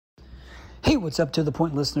Hey, what's up to the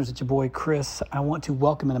point listeners? It's your boy Chris. I want to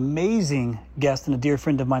welcome an amazing guest and a dear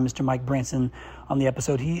friend of mine, Mr. Mike Branson, on the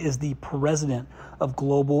episode. He is the president of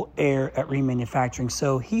Global Air at Rheem Manufacturing.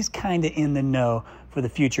 So he's kind of in the know for the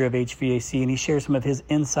future of HVAC, and he shares some of his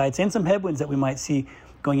insights and some headwinds that we might see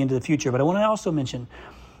going into the future. But I want to also mention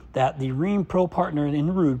that the Rheem Pro Partner and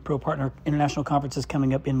Ruud Pro Partner International Conference is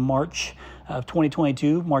coming up in March of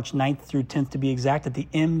 2022, March 9th through 10th to be exact, at the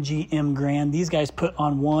MGM Grand. These guys put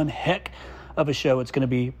on one heck of a show. It's going to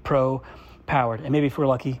be pro-powered. And maybe if we're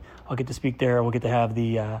lucky, I'll get to speak there, or we'll get to have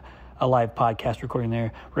a live podcast recording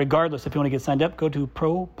there. Regardless, if you want to get signed up, go to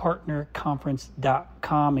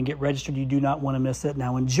propartnerconference.com and get registered. You do not want to miss it.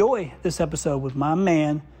 Now enjoy this episode with my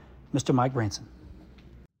man, Mr. Mike Branson.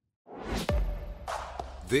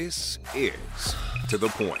 This is To The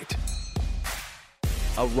Point,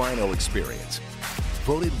 a Rhino experience.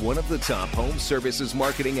 Voted one of the top home services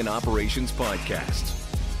marketing and operations podcasts.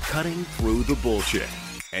 Cutting through the bullshit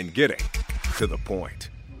and getting to the point.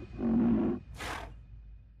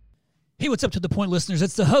 Hey, what's up, To The Point listeners?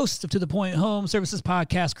 It's the host of To The Point Home Services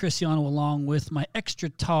Podcast, Cristiano, along with my extra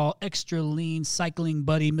tall, extra lean cycling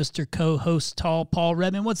buddy, Mr. Co-host Tall Paul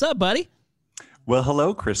Redmond. What's up, buddy? Well,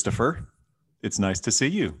 hello, Christopher. It's nice to see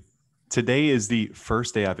you. Today is the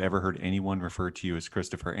first day I've ever heard anyone refer to you as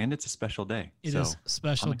Christopher, and it's a special day. It is a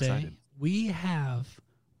special day. Excited. We have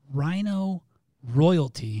Rhino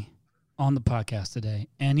royalty on the podcast today,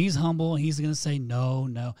 and he's humble. He's going to say no,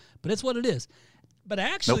 but it's what it is. But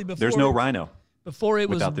actually, nope, there's no Rhino before it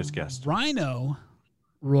without was this guest. Rhino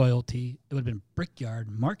royalty, it would have been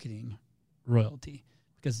Brickyard Marketing royalty,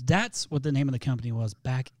 because that's what the name of the company was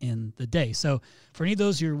back in the day. So for any of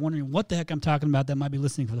those who are wondering what the heck I'm talking about that might be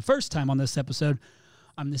listening for the first time on this episode,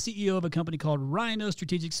 I'm the CEO of a company called Rhino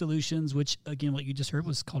Strategic Solutions, which, again, what you just heard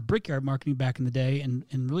was called Brickyard Marketing back in the day, and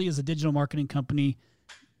really is a digital marketing company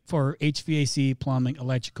for HVAC, plumbing,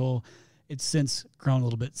 electrical. It's since grown a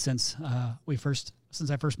little bit since I first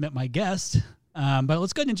met my guest. But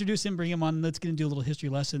let's go ahead and introduce him, bring him on. Let's get into a little history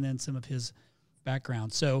lesson and some of his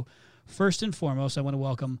background. So first and foremost, I want to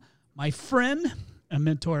welcome my friend, a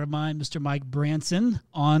mentor of mine, Mr. Mike Branson,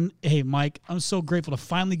 on. Hey, Mike, I'm so grateful to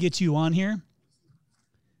finally get you on here.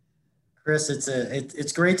 Chris,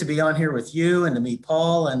 it's great to be on here with you and to meet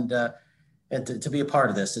Paul and to be a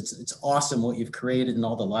part of this. It's awesome what you've created and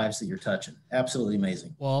all the lives that you're touching. Absolutely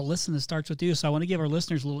amazing. Well, listen, it starts with you. So I want to give our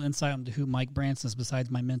listeners a little insight into who Mike Branson is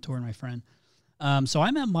besides my mentor and my friend. So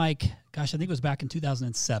I met Mike, I think it was back in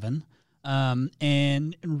 2007.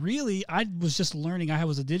 And really, I was just learning. I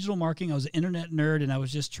was a digital marketing. I was an internet nerd, and I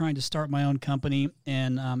was just trying to start my own company.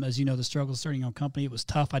 And as you know, the struggle of starting your own company, it was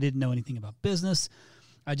tough. I didn't know anything about business.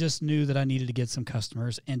 I just knew that I needed to get some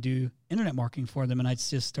customers and do internet marketing for them. And I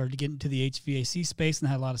just started to get into the HVAC space and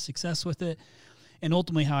had a lot of success with it. And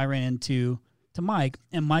ultimately how I ran into Mike.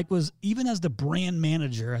 And Mike was, even as the brand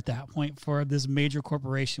manager at that point for this major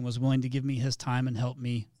corporation, was willing to give me his time and help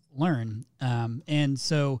me learn. And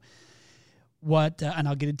so and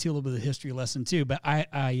I'll get into a little bit of the history lesson too, but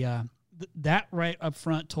that right up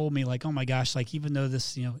front told me, like, oh my gosh, like, even though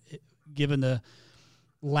this, given the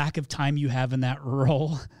lack of time you have in that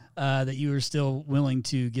role, that you were still willing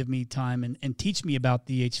to give me time and teach me about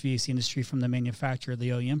the HVAC industry from the manufacturer, the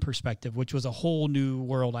OEM perspective, which was a whole new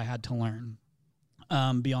world I had to learn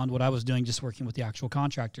beyond what I was doing, just working with the actual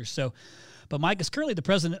contractors. So, but Mike is currently the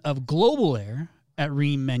president of Global Air at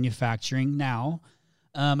Rheem Manufacturing now.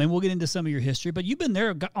 And we'll get into some of your history, but you've been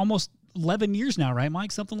there almost 11 years now, right,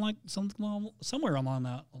 Mike? Somewhere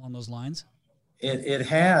along those lines. It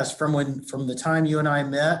has from the time you and I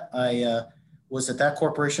met. I was at that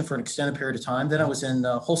corporation for an extended period of time. Then I was in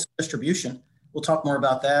wholesale distribution. We'll talk more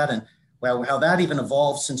about that and how that even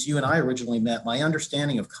evolved since you and I originally met. My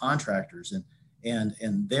understanding of contractors and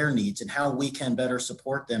their needs and how we can better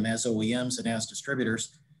support them as OEMs and as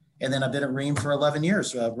distributors. And then I've been at Rheem for 11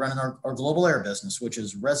 years, running our global air business, which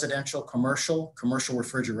is residential, commercial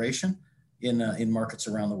refrigeration in markets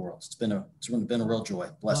around the world. It's been a real joy,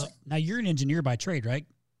 blessing. Now you're an engineer by trade, right?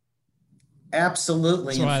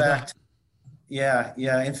 Absolutely. In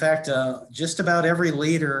fact, just about every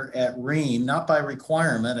leader at Rheem, not by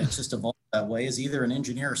requirement, it's just evolved that way, is either an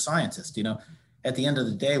engineer or scientist. At the end of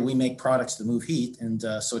the day, we make products that move heat, and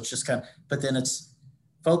so it's just but then it's.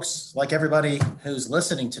 Folks, like everybody who's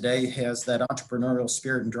listening today, has that entrepreneurial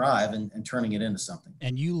spirit and drive and turning it into something.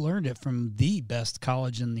 And you learned it from the best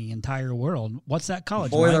college in the entire world. What's that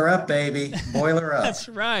college? Boiler Up, baby. Boiler Up. That's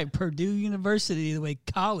right. Purdue University, the way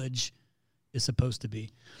college is supposed to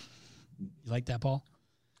be. You like that, Paul?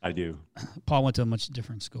 I do. Paul went to a much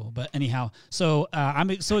different school, but anyhow, so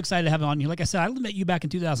I'm so excited to have him on here. Like I said, I met you back in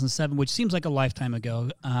 2007, which seems like a lifetime ago.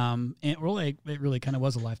 And it really kind of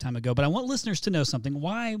was a lifetime ago, but I want listeners to know something,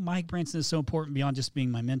 why Mike Branson is so important beyond just being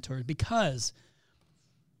my mentor, because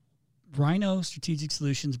Rhino Strategic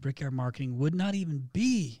Solutions Brickyard Marketing would not even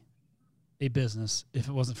be a business if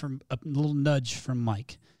it wasn't from a little nudge from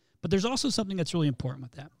Mike. But there's also something that's really important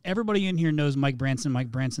with that. Everybody in here knows Mike Branson.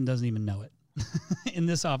 Mike Branson doesn't even know it. In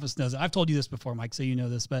this office knows it. I've told you this before, Mike, so you know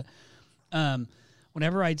this. But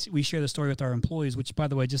whenever we share the story with our employees, which, by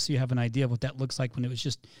the way, just so you have an idea of what that looks like,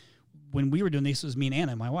 when we were doing this, it was me and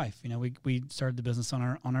Anna, my wife. We started the business on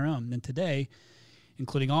our own. And today,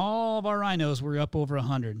 including all of our rhinos, we're up over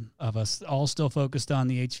 100 of us, all still focused on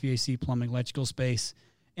the HVAC, plumbing, electrical space,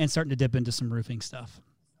 and starting to dip into some roofing stuff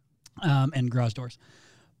and garage doors.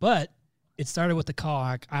 But it started with the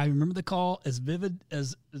call. I remember the call as vivid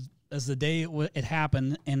as the day it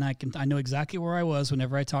happened, and I know exactly where I was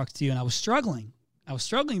whenever I talked to you, and I was struggling.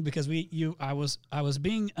 Because I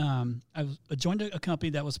joined a company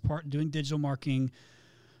that was doing digital marketing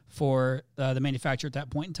for the manufacturer at that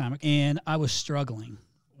point in time, and I was struggling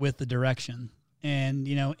with the direction, and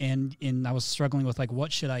I was struggling with like,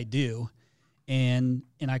 what should I do, and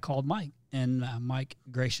I called Mike, and Mike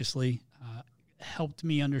graciously helped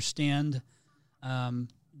me understand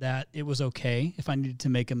that it was okay if I needed to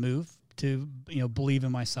make a move to, believe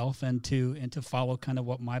in myself and to follow kind of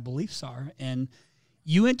what my beliefs are. And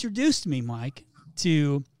you introduced me, Mike,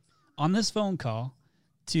 on this phone call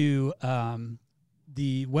to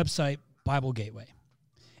the website Bible Gateway.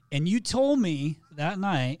 And you told me that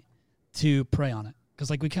night to pray on it. Because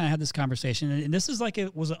we kind of had this conversation, and this is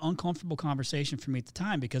it was an uncomfortable conversation for me at the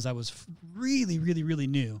time, because I was really, really, really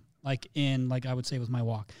new, I would say with my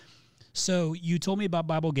walk. So you told me about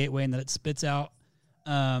Bible Gateway and that it spits out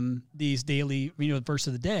these daily, verse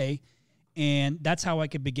of the day, and that's how I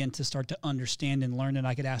could begin to start to understand and learn, and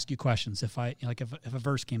I could ask you questions if a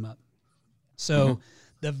verse came up. So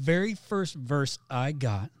the very first verse I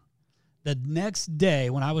got, the next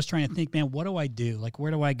day when I was trying to think, man, what do I do?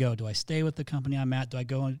 Where do I go? Do I stay with the company I'm at? Do I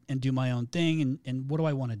go and do my own thing? And what do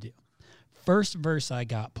I want to do? First verse I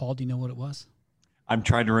got, Paul, do you know what it was? I'm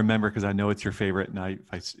trying to remember because I know it's your favorite, and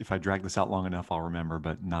if I drag this out long enough, I'll remember,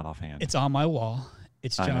 but not offhand. It's on my wall.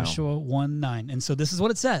 It's Joshua 1:9. And so this is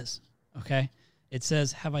what it says, okay? It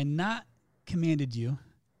says, have I not commanded you,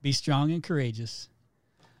 be strong and courageous?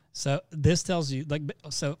 So this tells you,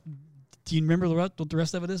 so do you remember what the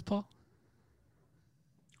rest of it is, Paul?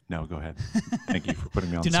 No, go ahead. Thank you for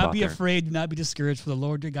putting me on the spot. Do not be afraid. Do not be discouraged, for the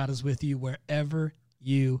Lord your God is with you wherever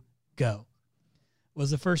you go.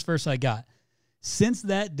 Was the first verse I got. Since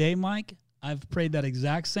that day, Mike, I've prayed that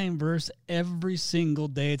exact same verse every single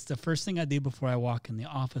day. It's the first thing I do before I walk in the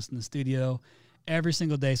office, in the studio. Every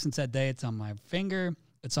single day since that day, it's on my finger.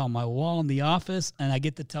 It's on my wall in the office, and I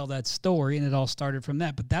get to tell that story, and it all started from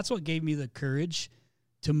that. But that's what gave me the courage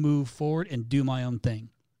to move forward and do my own thing.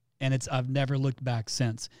 And I've never looked back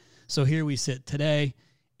since. So here we sit today,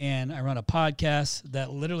 and I run a podcast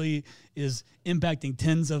that literally is impacting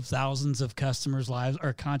tens of thousands of customers' lives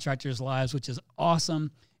or contractors' lives, which is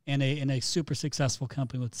awesome, and a super successful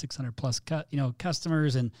company with 600 plus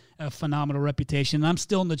customers and a phenomenal reputation. And I'm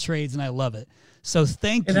still in the trades, and I love it. So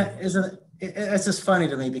thank you. It's just funny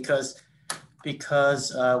to me because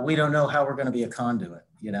we don't know how we're going to be a conduit.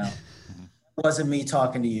 It wasn't me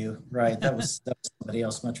talking to you, right? That was somebody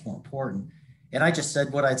else much more important. And I just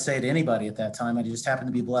said what I'd say to anybody at that time. I just happened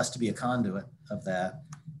to be blessed to be a conduit of that,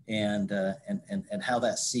 and how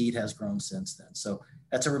that seed has grown since then. So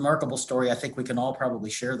that's a remarkable story. I think we can all probably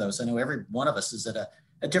share those. I know every one of us is at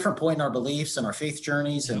a different point in our beliefs and our faith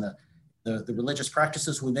journeys, and the religious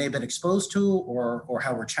practices we may have been exposed to, or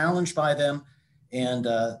how we're challenged by them. And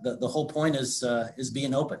the whole point is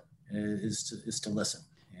being open, is to listen.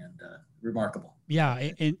 And remarkable. Yeah,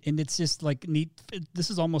 and it's just neat.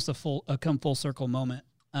 This is almost a come full circle moment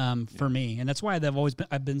for me, and that's why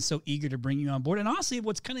I've been so eager to bring you on board. And honestly,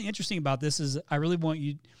 what's kind of interesting about this is I really want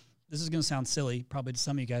you. This is going to sound silly, probably to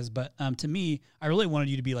some of you guys, but to me, I really wanted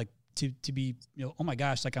you to be to be oh my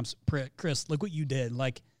gosh, Chris, look what you did.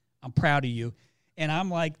 I'm proud of you, and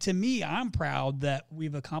to me, I'm proud that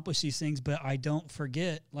we've accomplished these things, but I don't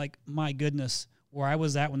forget. My goodness, where I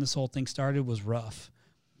was at when this whole thing started was rough.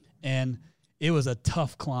 And it was a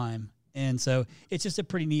tough climb. And so it's just a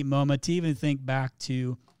pretty neat moment to even think back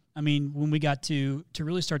to, when we got to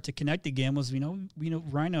really start to connect again was,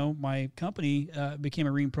 Rhino, my company, became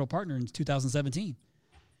a Rheem Pro partner in 2017.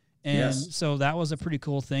 And so that was a pretty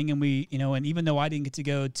cool thing. And we, and even though I didn't get to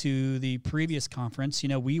go to the previous conference,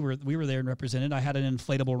 we were there and represented. I had an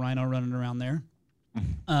inflatable Rhino running around there.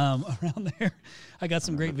 around there. I got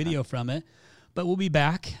some great video from it. But we'll be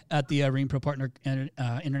back at the Rheem Pro Partner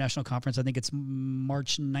International Conference. I think it's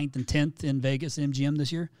March 9th and 10th in Vegas, MGM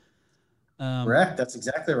this year. Correct. That's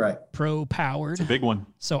exactly right. Pro powered. It's a big one.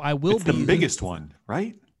 So I will be the biggest one,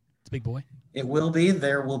 right? It's a big boy. It will be.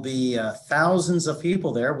 There will be thousands of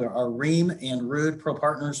people there. Our Rheem and Ruud Pro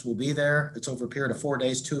Partners will be there. It's over a period of 4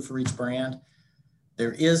 days, 2 for each brand.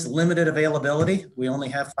 There is limited availability. We only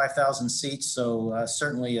have 5,000 seats. So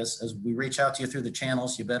certainly as we reach out to you through the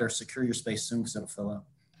channels, you better secure your space soon because it'll fill up.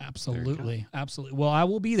 Absolutely. Absolutely. Well, I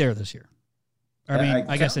will be there this year.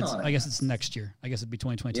 I guess it's next year. I guess it'd be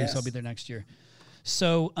 2022. Yes. So I'll be there next year.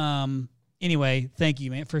 So, anyway, thank you,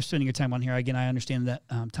 man, for spending your time on here. Again, I understand that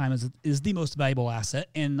time is the most valuable asset,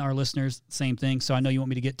 and our listeners, same thing. So I know you want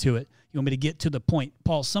me to get to it. You want me to get to the point.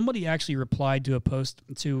 Paul, somebody actually replied to a post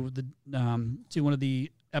to one of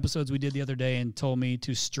the episodes we did the other day and told me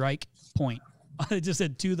to strike point. It just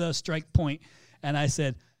said to the strike point, and I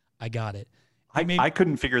said, I got it. I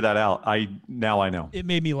couldn't figure that out. Now I know. It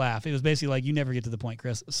made me laugh. It was basically like, you never get to the point,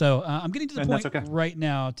 Chris. So I'm getting to the point right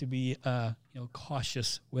now to be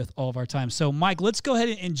cautious with all of our time. So Mike, let's go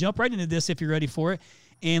ahead and jump right into this if you're ready for it.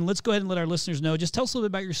 And let's go ahead and let our listeners know. Just tell us a little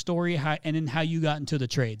bit about your story and then how you got into the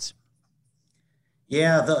trades.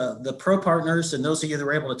 Yeah, the pro partners and those of you that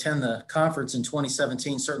were able to attend the conference in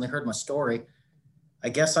 2017 certainly heard my story. I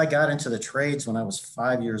guess I got into the trades when I was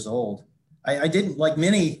 5 years old. I didn't, like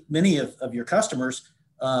many of your customers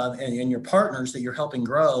and your partners that you're helping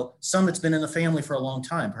grow. Some it's been in the family for a long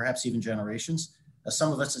time, perhaps even generations.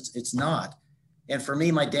 Some of us it's not. And for me,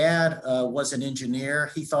 my dad was an engineer.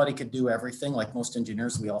 He thought he could do everything. Like most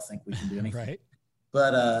engineers, we all think we can do anything. Right.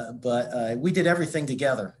 But we did everything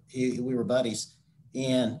together. We were buddies,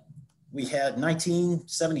 and we had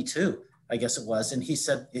 1972. I guess it was. And he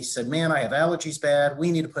said, man, I have allergies bad. We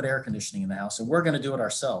need to put air conditioning in the house, and we're going to do it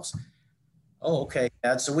ourselves. Oh, okay,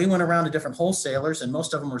 Dad. So we went around to different wholesalers, and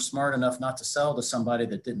most of them were smart enough not to sell to somebody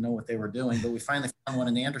that didn't know what they were doing. But we finally found one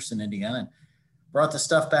in Anderson, Indiana, and brought the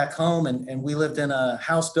stuff back home. And we lived in a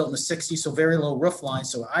house built in the 60s, so very low roof line.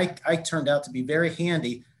 So I turned out to be very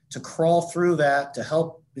handy to crawl through that, to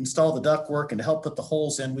help install the ductwork and to help put the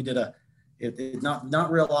holes in. We did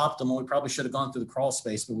not real optimal. We probably should have gone through the crawl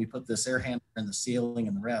space, but we put this air handler in the ceiling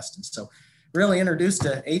and the rest. And so really introduced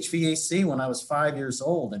to HVAC when I was 5 years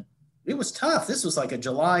old. And it was tough. This was like a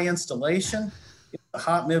July installation, a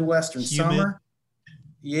hot Midwestern summer.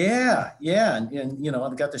 Yeah. And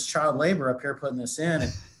I've got this child labor up here putting this in,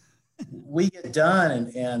 and we get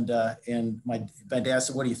done. And my dad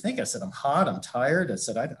said, what do you think? I said, I'm hot. I'm tired. I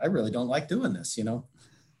said, I really don't like doing this,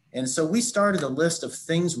 And so we started a list of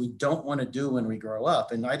things we don't want to do when we grow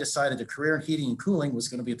up. And I decided a career in heating and cooling was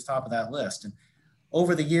going to be at the top of that list. And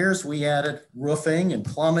over the years, we added roofing and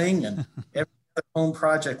plumbing and every home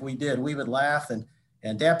project we did. We would laugh. And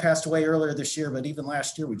Dad passed away earlier this year, but even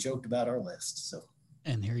last year we joked about our list. So,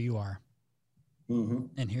 and here you are. Mm-hmm.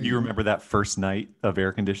 And here you remember that first night of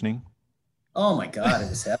air conditioning? Oh my God, it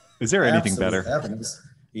was heaven. Is there anything better? Heaven.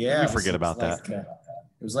 We forget about that.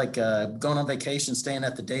 It was like going on vacation, staying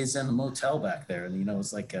at the Days Inn motel back there. And, it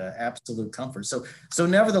was like absolute comfort. So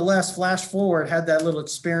nevertheless, flash forward, had that little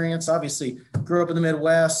experience, obviously grew up in the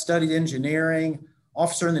Midwest, studied engineering,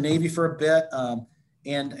 officer in the Navy for a bit.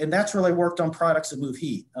 And that's really worked on products that move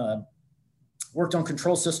heat, worked on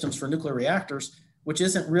control systems for nuclear reactors, which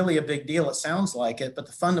isn't really a big deal. It sounds like it, but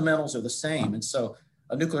the fundamentals are the same. And so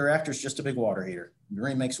a nuclear reactor is just a big water heater.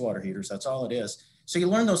 Rheem makes water heaters. That's all it is. So you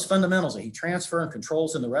learn those fundamentals of heat transfer and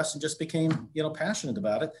controls and the rest, and just became, passionate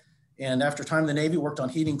about it. And after time in the Navy, worked on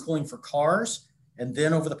heating and cooling for cars. And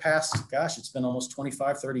then over the past, it's been almost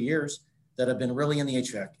 25, 30 years that I've been really in the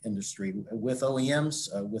HVAC industry with OEMs,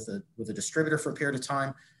 with a distributor for a period of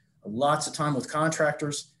time, lots of time with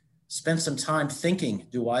contractors, spent some time thinking,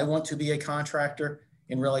 do I want to be a contractor?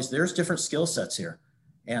 And realized there's different skill sets here.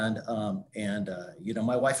 And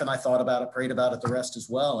my wife and I thought about it, prayed about it, the rest as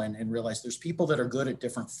well, and realized there's people that are good at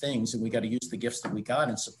different things, and we got to use the gifts that we got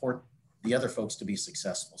and support the other folks to be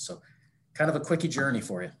successful. So kind of a quickie journey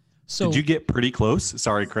for you. So did you get pretty close?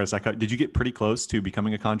 Sorry, Chris. Did you get pretty close to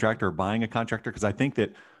becoming a contractor or buying a contractor? Because I think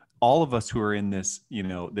that all of us who are in this,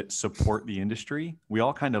 that support the industry, we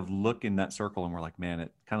all kind of look in that circle and we're like, man,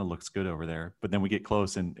 it kind of looks good over there. But then we get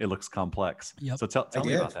close and it looks complex. Yep. So tell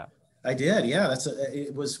me about that. I did. Yeah.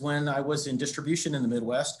 It was when I was in distribution in the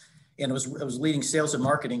Midwest, and I was leading sales and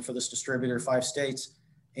marketing for this distributor, 5 states,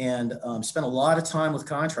 and spent a lot of time with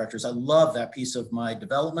contractors. I love that piece of my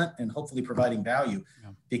development and hopefully providing value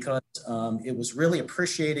because it was really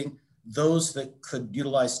appreciating those that could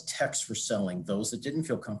utilize text for selling, those that didn't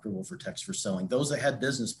feel comfortable for text for selling, those that had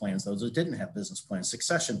business plans, those that didn't have business plans,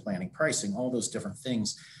 succession planning, pricing, all those different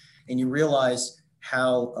things. And you realize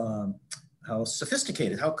how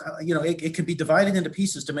sophisticated, it could be divided into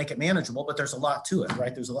pieces to make it manageable, but there's a lot to it,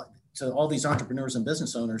 right? There's a lot to all these entrepreneurs and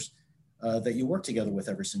business owners that you work together with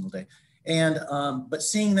every single day. And, but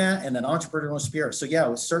seeing that and an entrepreneurial spirit. So yeah,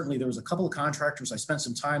 there was a couple of contractors I spent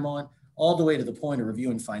some time on, all the way to the point of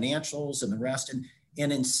reviewing financials and the rest. And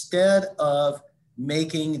instead of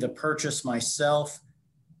making the purchase myself,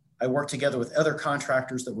 I worked together with other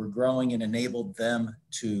contractors that were growing and enabled them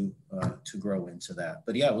to grow into that.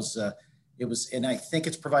 But yeah, it was, and I think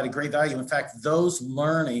it's provided great value. In fact, those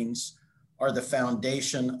learnings are the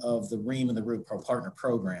foundation of the Rheem and the Root Pro Partner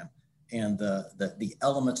Program and the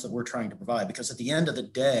elements that we're trying to provide. Because at the end of the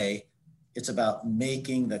day, it's about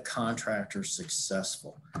making the contractor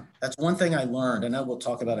successful. That's one thing I learned, and I will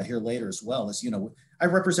talk about it here later as well, is, I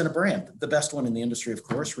represent a brand, the best one in the industry, of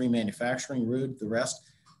course, Rheem Manufacturing, Root, the rest.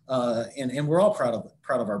 And we're all proud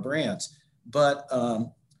of our brands, but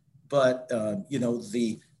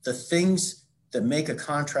the things that make a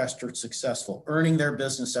contractor successful, earning their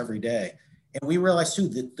business every day. And we realize too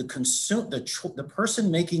that the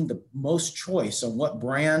person making the most choice on what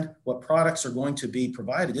brand, what products are going to be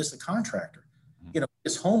provided is the contractor.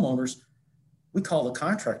 As homeowners, we call the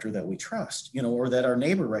contractor that we trust, or that our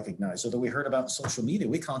neighbor recognized, or that we heard about in social media.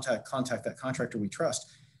 We contact that contractor we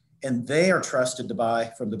trust, and they are trusted to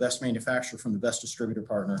buy from the best manufacturer, from the best distributor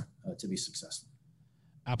partner to be successful.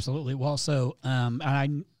 Absolutely. Well, so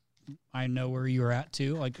I know where you were at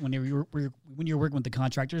too. Like when you're working with the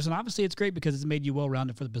contractors, and obviously it's great because it's made you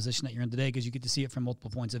well-rounded for the position that you're in today, because you get to see it from multiple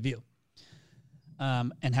points of view,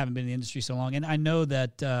 and haven't been in the industry so long. And I know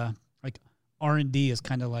that like R&D is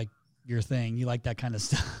kind of like your thing. You like that kind of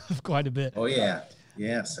stuff quite a bit. Oh yeah.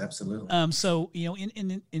 Yes, absolutely. So,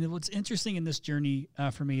 in what's interesting in this journey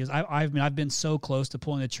for me is I've been so close to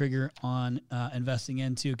pulling the trigger on investing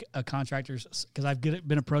into contractors, because I've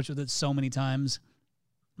been approached with it so many times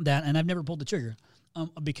and I've never pulled the trigger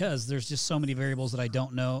because there's just so many variables that I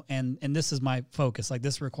don't know. And this is my focus. Like,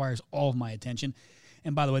 this requires all of my attention.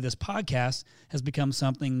 And by the way, this podcast has become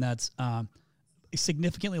something that's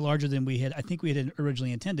significantly larger than we had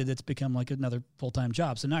originally intended. It's become like another full-time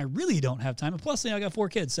job. So now I really don't have time. And plus, I got 4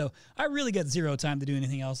 kids. So I really got zero time to do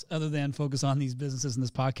anything else other than focus on these businesses and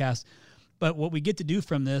this podcast. But what we get to do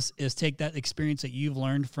from this is take that experience that you've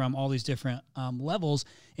learned from all these different levels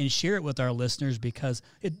and share it with our listeners, because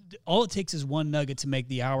all it takes is one nugget to make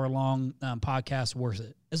the hour-long podcast worth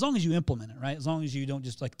it, as long as you implement it, right? As long as you don't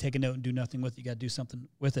just like take a note and do nothing with it. You got to do something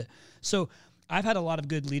with it. So I've had a lot of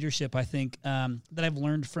good leadership, I think, that I've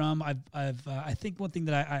learned from. I think one thing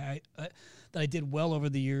that I did well over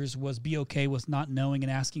the years was be okay with not knowing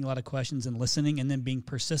and asking a lot of questions and listening, and then being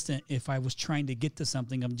persistent. If I was trying to get to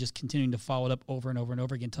something, I'm just continuing to follow it up over and over and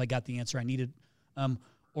over again until I got the answer I needed,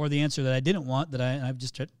 or the answer that I didn't want. I've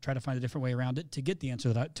just tried to find a different way around it to get the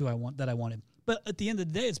answer that I wanted. But at the end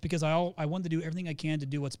of the day, it's because I wanted to do everything I can to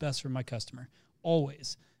do what's best for my customer,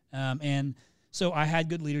 always. And so I had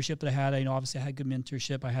good leadership that I had. Obviously I had good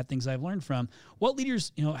mentorship. I had things I've learned from. What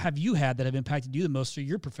leaders, have you had that have impacted you the most through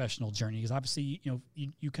your professional journey? Because obviously,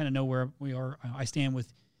 you kind of know where we are. I stand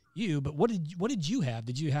with you, but what did you have?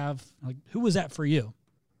 Did you have, who was that for you?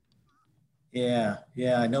 Yeah.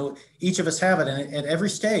 I know each of us have it. And at every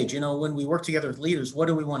stage, when we work together with leaders, what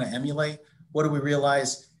do we want to emulate? What do we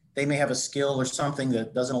realize they may have a skill or something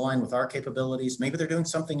that doesn't align with our capabilities? Maybe they're doing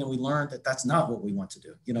something and we learned that that's not what we want to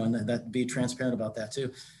do, and that be transparent about that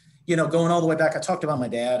too. Going all the way back, I talked about my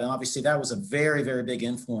dad, and obviously that was a very, very big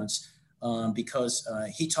influence because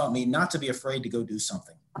he taught me not to be afraid to go do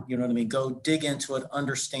something. You know what I mean? Go dig into it,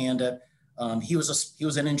 understand it. He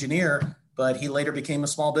was an engineer, but he later became a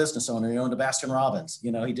small business owner. He owned a Baskin Robbins.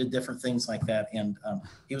 He did different things like that. And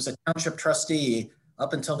he was a township trustee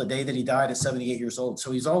up until the day that he died at 78 years old.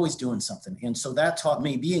 So he's always doing something. And so that taught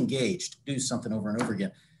me, be engaged, do something over and over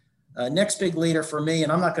again. Next big leader for me,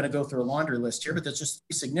 and I'm not going to go through a laundry list here, but there's just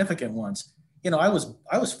 3 significant ones. I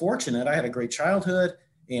was fortunate. I had a great childhood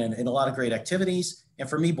and a lot of great activities. And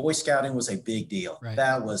for me, Boy Scouting was a big deal. Right.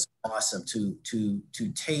 That was awesome to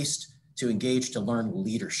taste, to engage, to learn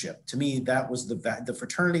leadership. To me, that was the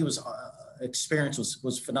fraternity experience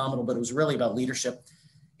was phenomenal, but it was really about leadership.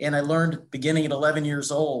 And I learned beginning at 11 years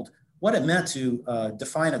old what it meant to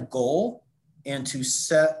define a goal and to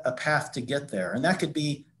set a path to get there. And that could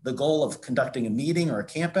be the goal of conducting a meeting or a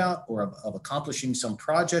camp out, or of accomplishing some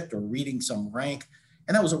project or reading some rank.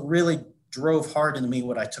 And that was really drove hard into me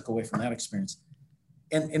what I took away from that experience.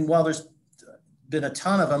 And while there's been a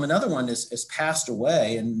ton of them. Another one is passed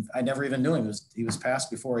away, and I never even knew him. He was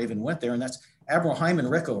passed before I even went there, and that's Admiral Hyman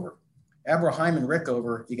Rickover. Admiral Hyman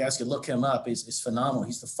Rickover, you guys could look him up. He's phenomenal.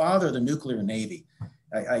 He's the father of the nuclear Navy.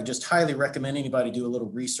 I just highly recommend anybody do a little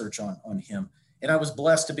research on him. And I was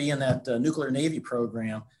blessed to be in that nuclear Navy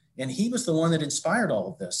program, and he was the one that inspired all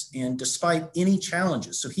of this. And despite any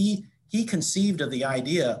challenges, so he conceived of the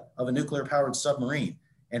idea of a nuclear-powered submarine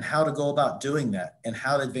and how to go about doing that and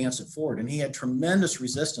how to advance it forward. And he had tremendous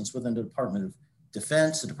resistance within the Department of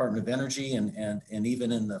Defense, the Department of Energy, and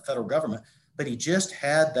even in the federal government. But he just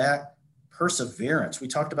had that perseverance. We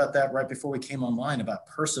talked about that right before we came online, about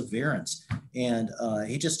perseverance. And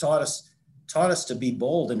he just taught us to be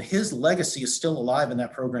bold. And his legacy is still alive in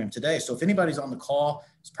that program today. So if anybody's on the call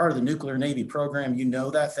as part of the Nuclear Navy program, you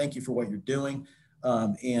know that. Thank you for what you're doing.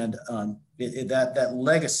 That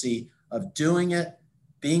legacy of doing it,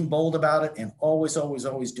 being bold about it, and always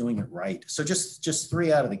doing it right. So just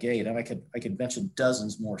 3 out of the gate, and I could mention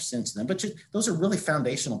dozens more since then. But those are really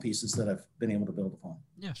foundational pieces that I've been able to build upon.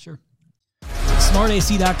 Yeah, sure.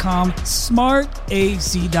 SmartAC.com,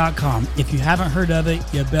 SmartAC.com. If you haven't heard of it,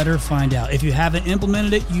 you better find out. If you haven't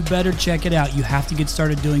implemented it, you better check it out. You have to get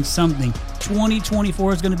started doing something.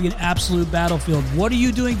 2024 is going to be an absolute battlefield. What are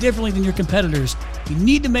you doing differently than your competitors? You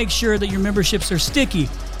need to make sure that your memberships are sticky.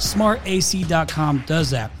 SmartAC.com does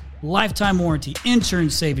that. Lifetime warranty,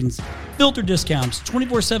 insurance savings, filter discounts,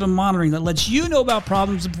 24/7 monitoring that lets you know about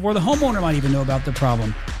problems before the homeowner might even know about the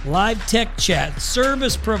problem. Live tech chat,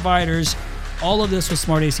 service providers, all of this with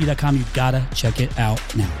SmartAC.com. You've got to check it out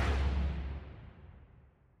now.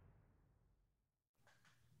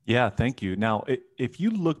 Yeah, thank you. Now, if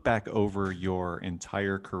you look back over your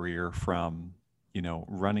entire career from,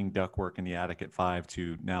 running ductwork in the attic at 5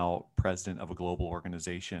 to now president of a global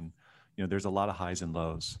organization, there's a lot of highs and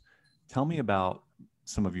lows. Tell me about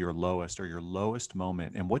some of your lowest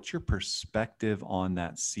moment, and what's your perspective on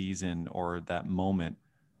that season or that moment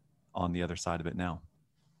on the other side of it now?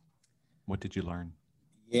 What did you learn?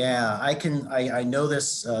 Yeah, I know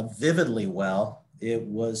this vividly well. It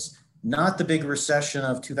was not the big recession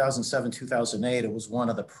of 2007, 2008. It was one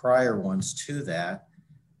of the prior ones to that.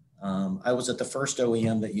 I was at the first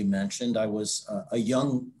OEM that you mentioned. I was a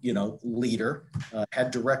young, leader,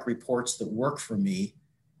 had direct reports that worked for me.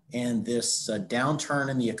 And this downturn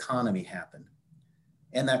in the economy happened.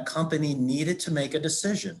 And that company needed to make a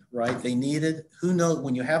decision, right? They needed,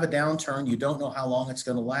 when you have a downturn, you don't know how long it's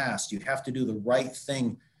going to last. You have to do the right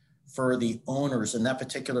thing for the owners. In that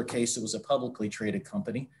particular case, it was a publicly traded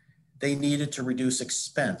company. They needed to reduce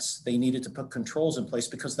expense. They needed to put controls in place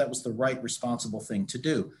because that was the right, responsible thing to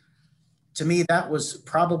do. To me, that was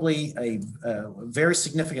probably a very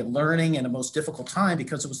significant learning and a most difficult time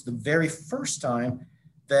because it was the very first time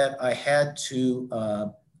that I had to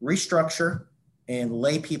restructure and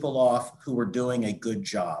lay people off who were doing a good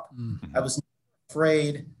job. Mm-hmm. I was not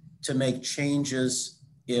afraid to make changes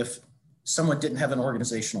if someone didn't have an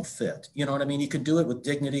organizational fit. You know what I mean? You can do it with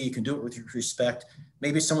dignity. You can do it with respect.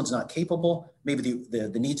 Maybe someone's not capable. Maybe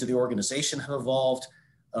the needs of the organization have evolved.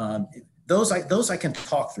 Those I can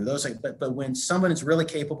talk through. But when someone is really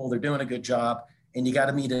capable, they're doing a good job, and you got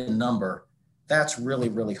to meet a number, that's really,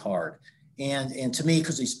 really hard. And to me,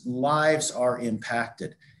 because these lives are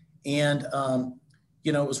impacted. And,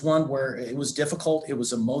 it was one where it was difficult. It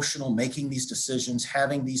was emotional, making these decisions,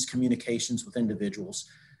 having these communications with individuals.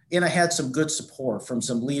 And I had some good support from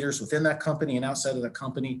some leaders within that company and outside of that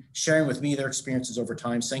company, sharing with me their experiences over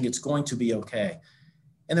time, saying it's going to be okay.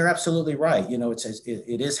 And they're absolutely right.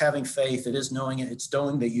 It is having faith. It is knowing it. It's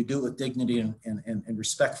knowing that you do it with dignity and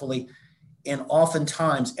respectfully. And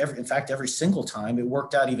oftentimes, every single time, it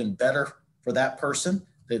worked out even better for that person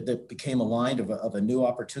that became aligned of a new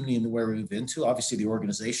opportunity in where we move into. Obviously, the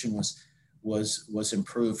organization was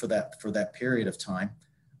improved for that period of time.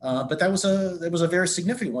 But that was a very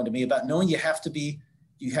significant one to me, about knowing you have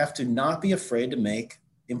to not be afraid to make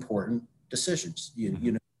important decisions.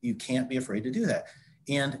 You can't be afraid to do that.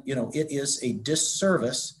 And, it is a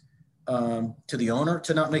disservice to the owner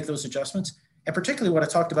to not make those adjustments. And particularly what I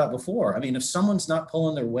talked about before. I mean, if someone's not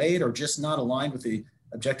pulling their weight or just not aligned with the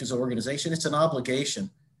objectives of the organization, it's an obligation,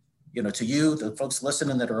 to you, the folks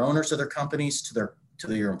listening that are owners of their companies, to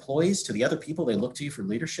your employees, to the other people they look to you for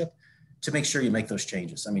leadership, to make sure you make those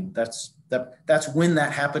changes. I mean, that's when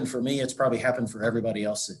that happened for me. It's probably happened for everybody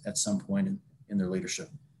else at some point in their leadership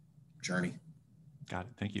journey. Got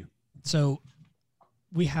it. Thank you. So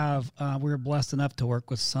we're blessed enough to work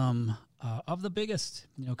with some of the biggest,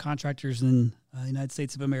 contractors in the United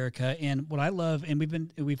States of America. And what I love, and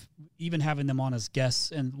we've even having them on as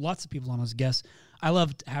guests, and lots of people on as guests, I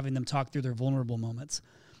loved having them talk through their vulnerable moments.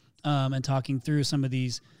 and talking through some of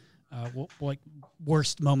these like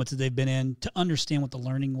worst moments that they've been in to understand what the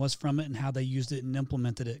learning was from it and how they used it and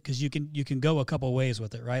implemented it. Because you can go a couple of ways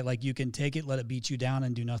with it, right? Like you can take it, let it beat you down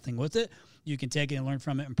and do nothing with it. You can take it and learn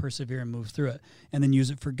from it and persevere and move through it and then use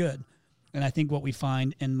it for good. And I think what we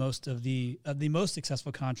find in most of the most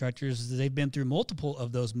successful contractors is that they've been through multiple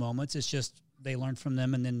of those moments. It's just they learn from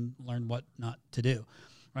them and then learn what not to do,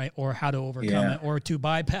 right? Or how to overcome it or to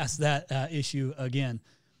bypass that issue again.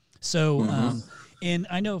 So, and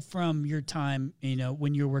I know from your time,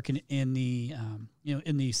 when you're working in the,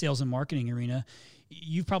 in the sales and marketing arena,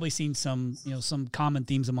 you've probably seen some common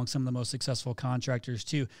themes among some of the most successful contractors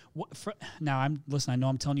too. Now I know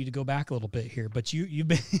I'm telling you to go back a little bit here, but you've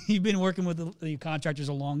been working with the contractors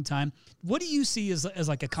a long time. What do you see as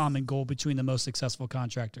like a common goal between the most successful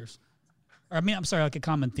contractors? Like a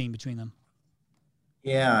common theme between them.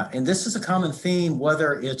 Yeah, and this is a common theme,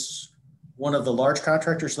 whether it's one of the large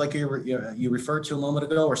contractors like you referred to a moment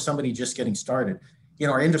ago, or somebody just getting started.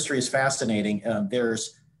 Our industry is fascinating.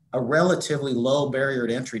 There's a relatively low barrier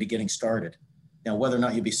to entry to getting started. Now, whether or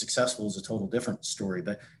not you'd be successful is a total different story,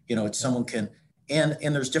 but it's someone can, and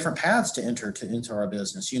there's different paths to enter into our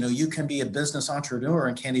business. You can be a business entrepreneur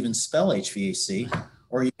and can't even spell HVAC,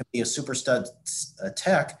 or you can be a super stud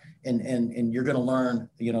tech and you're going to learn,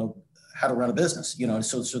 how to run a business,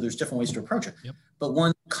 so there's different ways to approach it. Yep. But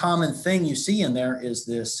one common thing you see in there is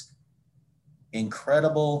this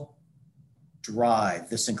incredible drive,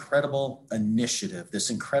 this incredible initiative,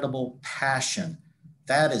 this incredible passion.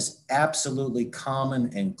 That is absolutely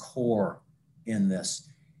common and core in this.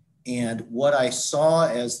 And what I saw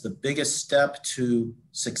as the biggest step to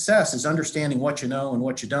success is understanding what you know and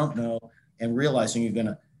what you don't know, and realizing you're going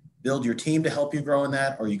to build your team to help you grow in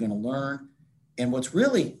that, or you're going to learn. And what's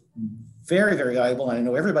really very, very valuable, and I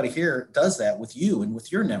know everybody here does that with you and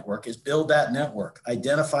with your network, is build that network,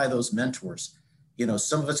 identify those mentors.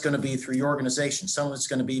 Some of it's going to be through your organization. Some of it's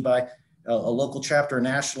going to be by a local chapter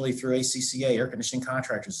nationally through ACCA, Air Conditioning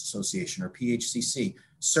Contractors Association, or PHCC,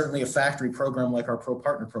 certainly a factory program like our Pro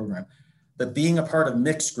Partner program. But being a part of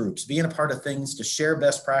mixed groups, being a part of things to share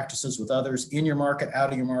best practices with others in your market,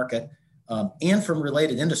 out of your market, and from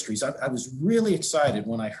related industries. I was really excited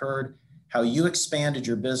when I heard how you expanded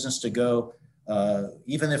your business to go,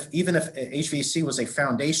 even if HVAC was a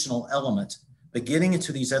foundational element, but getting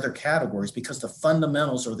into these other categories because the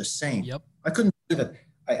fundamentals are the same. Yep. I couldn't believe it.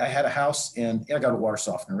 I had a house and I got a water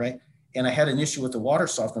softener, right? And I had an issue with the water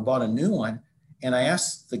softener, bought a new one. And I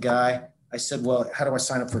asked the guy, I said, well, how do I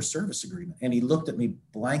sign up for a service agreement? And he looked at me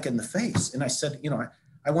blank in the face. And I said,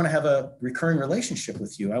 I want to have a recurring relationship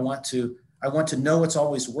with you. I want to know it's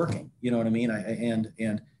always working. You know what I mean?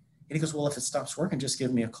 And he goes, well, if it stops working, just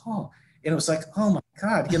give me a call. And it was like, oh my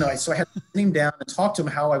God, so I had to sit him down and talk to him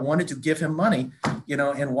how I wanted to give him money,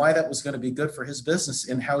 and why that was going to be good for his business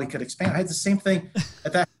and how he could expand. I had the same thing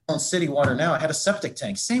at that City Water Now. I had a septic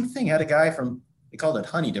tank, same thing. I had a guy they called it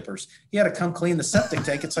Honey Dippers. He had to come clean the septic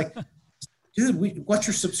tank. It's like, dude, what's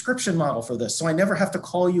your subscription model for this? So I never have to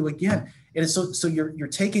call you again. And so you're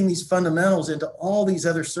taking these fundamentals into all these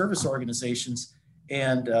other service organizations.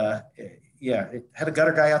 And it had a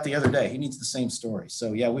gutter guy out the other day. He needs the same story.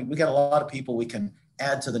 So yeah, we got a lot of people we can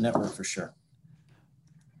add to the network for sure.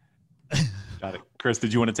 Got it. Chris,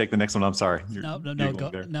 did you want to take the next one? I'm sorry. No,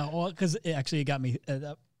 because it got me.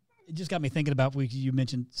 It just got me thinking about you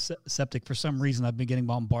mentioned septic. For some reason, I've been getting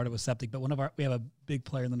bombarded with septic. But we have a big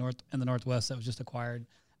player in the Northwest that was just acquired.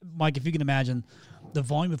 Mike, if you can imagine, the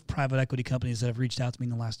volume of private equity companies that have reached out to me in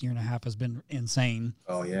the last year and a half has been insane.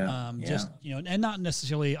 Oh yeah. Just and not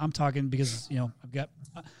necessarily. I'm talking because I've got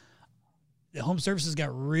the home services got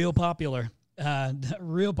real popular when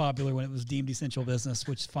it was deemed essential business,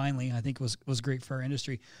 which finally I think was great for our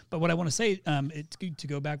industry. But what I want to say, to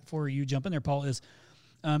go back before you jump in there, Paul, is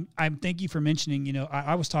I thank you for mentioning.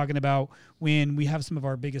 I was talking about when we have some of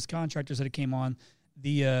our biggest contractors that came on.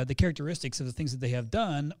 The characteristics of the things that they have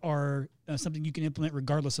done are something you can implement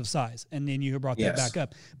regardless of size. And then you brought that back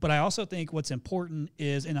up. But I also think what's important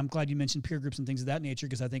is, and I'm glad you mentioned peer groups and things of that nature,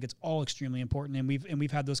 because I think it's all extremely important. And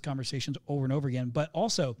we've had those conversations over and over again. But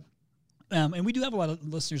also, and we do have a lot of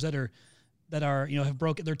listeners that are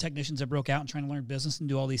their technicians that broke out and trying to learn business and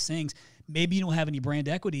do all these things. Maybe you don't have any brand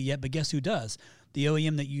equity yet, but guess who does? The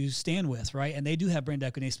OEM that you stand with, right? And they do have brand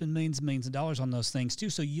equity. They spend millions and millions of dollars on those things too.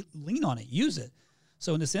 So you lean on it, use it.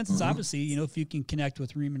 So in a sense, it's obviously, if you can connect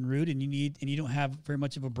with Rheem and Root and you don't have very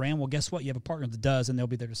much of a brand, well, guess what? You have a partner that does, and they'll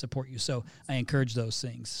be there to support you. So I encourage those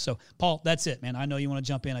things. So Paul, that's it, man. I know you want to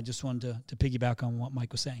jump in. I just wanted to piggyback on what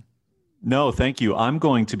Mike was saying. No, thank you. I'm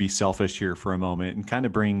going to be selfish here for a moment and kind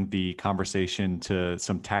of bring the conversation to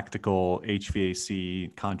some tactical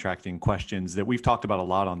HVAC contracting questions that we've talked about a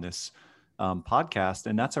lot on this podcast.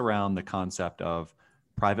 And that's around the concept of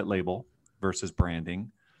private label versus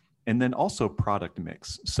branding, and then also product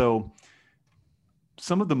mix. So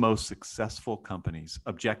some of the most successful companies,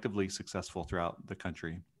 objectively successful throughout the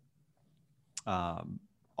country,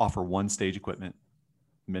 offer one-stage equipment,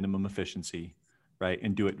 minimum efficiency, right?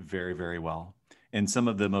 And do it very, very well. And some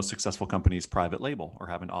of the most successful companies private label or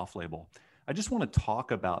have an off label. I just want to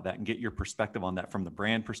talk about that and get your perspective on that from the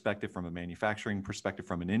brand perspective, from a manufacturing perspective,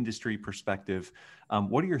 from an industry perspective.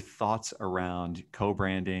 What are your thoughts around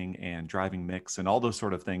co-branding and driving mix and all those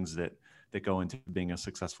sort of things that go into being a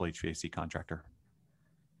successful HVAC contractor?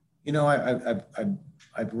 You know,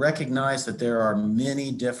 I recognize that there are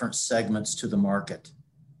many different segments to the market.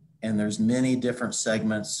 And there's many different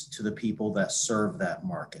segments to the people that serve that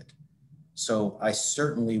market. So I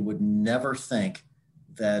certainly would never think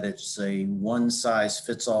that it's a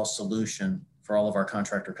one-size-fits-all solution for all of our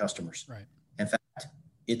contractor customers. Right. In fact,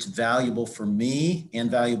 it's valuable for me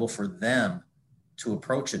and valuable for them to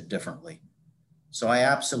approach it differently. So I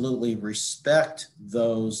absolutely respect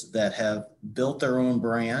those that have built their own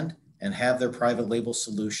brand and have their private label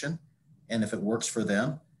solution. And if it works for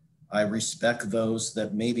them, I respect those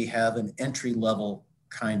that maybe have an entry-level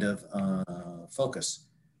kind of focus.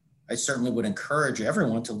 I certainly would encourage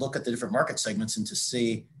everyone to look at the different market segments and to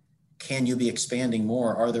see, can you be expanding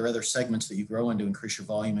more? Are there other segments that you grow in to increase your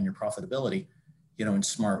volume and your profitability, you know, in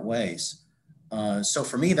smart ways? So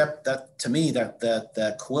for me,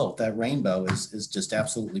 that quilt, that rainbow is just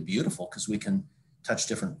absolutely beautiful because we can touch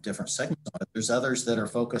different segments on it. There's others that are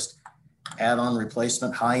focused add-on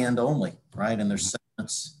replacement, high-end only, right? And there's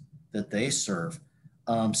segments that they serve.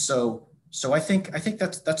 So I think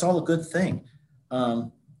that's all a good thing.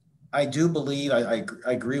 I do believe, I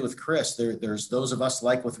agree with Chris, there's those of us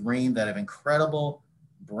like with Rheem that have incredible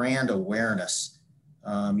brand awareness.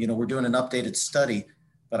 You know, we're doing an updated study,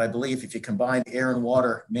 but I believe if you combine air and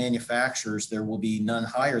water manufacturers, there will be none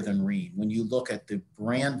higher than Rheem. When you look at the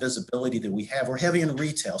brand visibility that we have, we're heavy in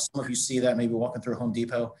retail. Some of you see that maybe walking through Home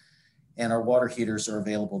Depot, and our water heaters are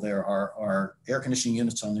available there. Our air conditioning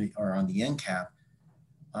units are on the end cap.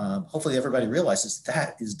 Hopefully everybody realizes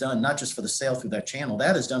that is done not just for the sale through that channel,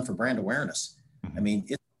 that is done for brand awareness. I mean,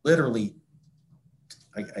 it's literally,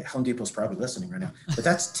 Home Depot's probably listening right now, but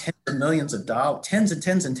that's tens of millions of dollars, tens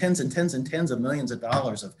of millions of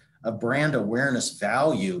dollars of brand awareness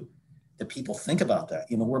value that people think about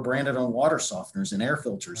that. You know, we're branded on water softeners and air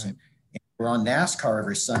filters, right. and we're on NASCAR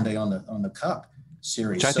every Sunday on the Cup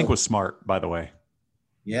series. Which I think was smart, by the way.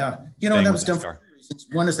 Yeah. You know, and that was done for two reasons.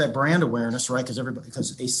 One is that brand awareness, right?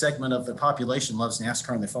 Because a segment of the population loves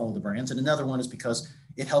NASCAR and they follow the brands. And another one is because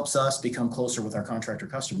it helps us become closer with our contractor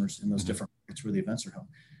customers in those different markets where the events are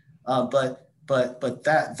held. But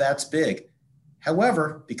that's big.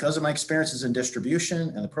 However, because of my experiences in distribution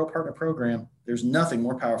and the Pro Partner program, there's nothing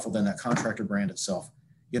more powerful than that contractor brand itself.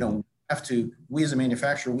 You know, we as a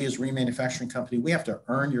manufacturer, we as Rheem Manufacturing Company, we have to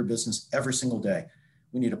earn your business every single day.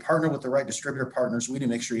 We need to partner with the right distributor partners. We need to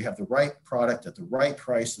make sure you have the right product at the right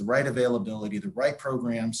price, the right availability, the right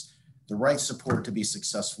programs, the right support to be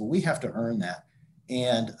successful. We have to earn that.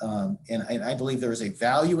 And I believe there is a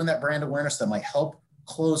value in that brand awareness that might help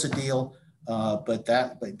close a deal. But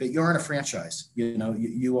you're in a franchise. You know,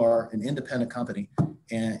 you are an independent company,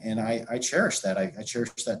 and I cherish that. I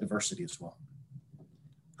cherish that diversity as well.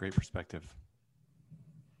 Great perspective.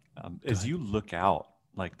 As you look out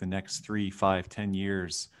like the next 3, 5, 10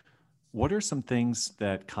 years, what are some things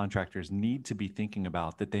that contractors need to be thinking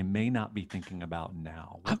about that they may not be thinking about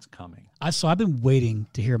now? What's coming? So I've been waiting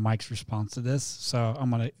to hear Mike's response to this. So I'm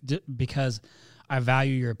going to, because I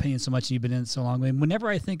value your opinion so much and you've been in it so long. I mean, whenever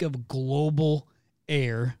I think of global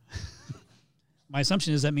air, my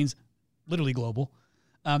assumption is that means literally global.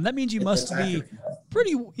 That means you must be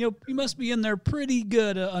pretty, you must be in there pretty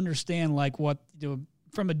good to understand like what,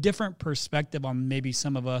 from a different perspective on maybe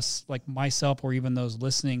some of us, like myself or even those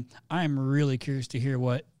listening. I am really curious to hear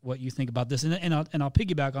what you think about this. And I'll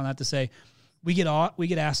piggyback on that to say, we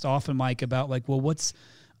get asked often, Mike, about like, well, what's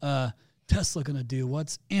Tesla going to do?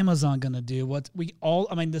 What's Amazon going to do?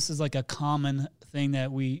 This is like a common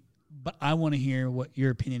thing but I want to hear what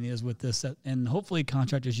your opinion is with this. And hopefully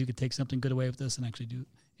contractors, you could take something good away with this and actually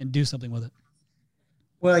do something with it.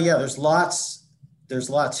 Well, yeah, there's lots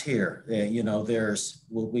here.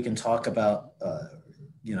 We can talk about,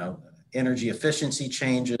 energy efficiency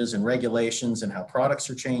changes and regulations and how products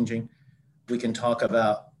are changing. We can talk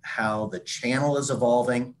about how the channel is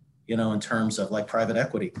evolving, in terms of like private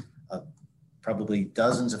equity. probably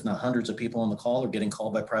dozens, if not hundreds of people on the call are getting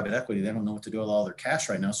called by private equity. They don't know what to do with all their cash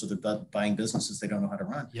right now. So they're buying businesses they don't know how to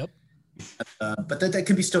run. Yep. But that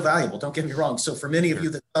can be still valuable. Don't get me wrong. So for many of you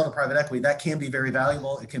that sell to private equity, that can be very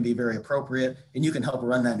valuable. It can be very appropriate, and you can help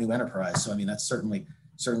run that new enterprise. So, I mean, that's certainly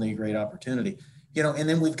a great opportunity, and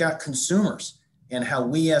then we've got consumers and how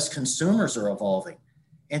we as consumers are evolving.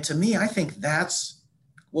 And to me, I think that's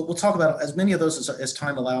what we'll talk about as many of those as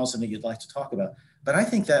time allows and that you'd like to talk about. But I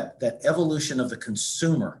think that evolution of the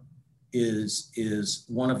consumer is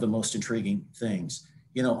one of the most intriguing things.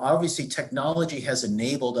 Obviously technology has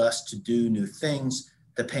enabled us to do new things.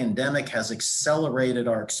 The pandemic has accelerated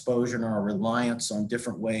our exposure and our reliance on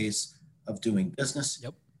different ways of doing business.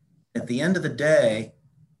 Yep. At the end of the day,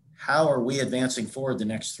 how are we advancing forward the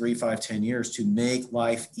next 3, 5, 10 years to make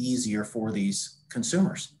life easier for these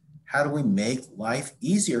consumers? How do we make life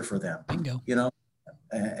easier for them? Bingo.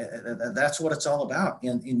 That's what it's all about.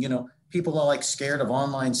 And people are like scared of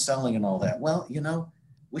online selling and all that. Well,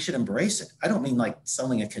 we should embrace it. I don't mean like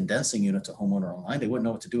selling a condensing unit to a homeowner online. They wouldn't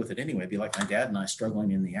know what to do with it anyway. It'd be like my dad and I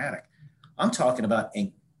struggling in the attic. I'm talking about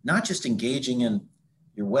not just engaging in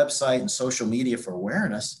your website and social media for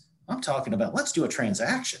awareness. I'm talking about let's do a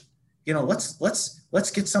transaction.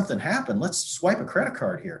 Let's get something happen. Let's swipe a credit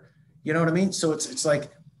card here. You know what I mean? So it's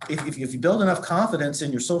like if you build enough confidence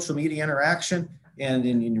in your social media interaction and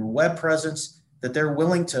in your web presence that they're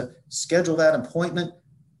willing to schedule that appointment,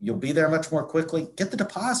 you'll be there much more quickly. Get the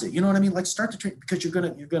deposit. You know what I mean? Like start to because you're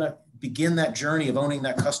gonna begin that journey of owning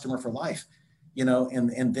that customer for life.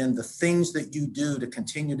 And then the things that you do to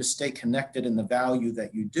continue to stay connected in the value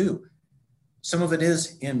that you do. Some of it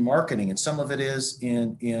is in marketing, and some of it is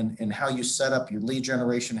in how you set up your lead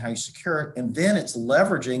generation, how you secure it, and then it's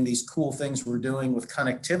leveraging these cool things we're doing with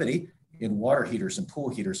connectivity in water heaters and pool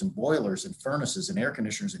heaters and boilers and furnaces and air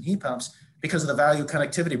conditioners and heat pumps because of the value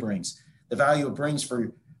connectivity brings. The value it brings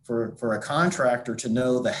for a contractor to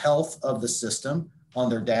know the health of the system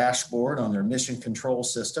on their dashboard, on their mission control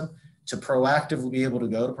system, to proactively be able to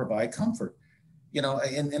go to provide comfort,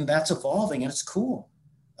 and that's evolving and it's cool.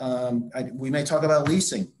 We may talk about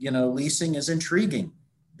leasing. Leasing is intriguing.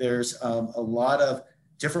 There's a lot of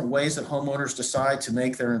different ways that homeowners decide to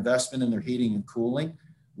make their investment in their heating and cooling.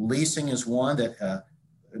 Leasing is one that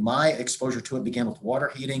my exposure to it began with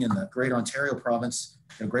water heating in the Greater Ontario province,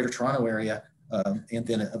 Greater Toronto area, and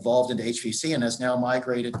then it evolved into HVAC and has now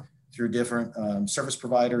migrated through different service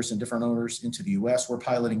providers and different owners into the US. We're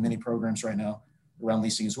piloting many programs right now around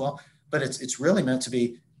leasing as well. But it's really meant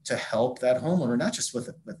to help that homeowner, not just with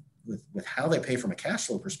how they pay from a cash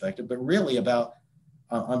flow perspective, but really about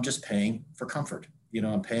I'm just paying for comfort.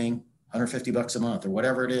 I'm paying $150 a month or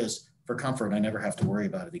whatever it is for comfort, and I never have to worry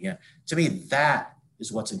about it again. To me, that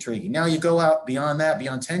is what's intriguing. Now you go out beyond that,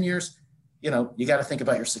 beyond 10 years, you got to think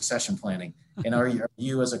about your succession planning. And are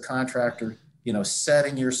you as a contractor,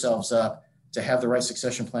 setting yourselves up to have the right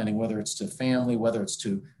succession planning, whether it's to family, whether it's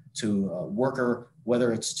to worker,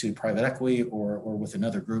 whether it's to private equity or with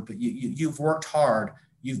another group. But you've worked hard,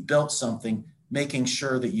 you've built something, making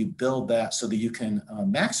sure that you build that so that you can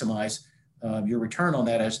maximize your return on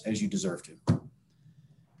that as you deserve to.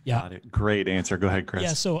 Yeah. Got it. Great answer. Go ahead, Chris.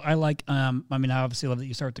 Yeah. So I like, I obviously love that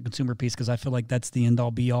you start with the consumer piece because I feel like that's the end all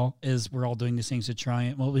be all is we're all doing these things to try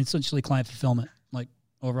and, essentially client fulfillment, like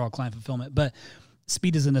overall client fulfillment, but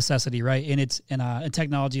speed is a necessity, right? And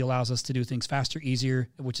technology allows us to do things faster, easier,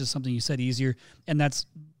 which is something you said, easier. And that's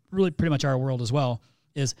really pretty much our world as well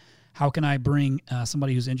is how can I bring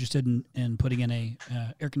somebody who's interested in putting in a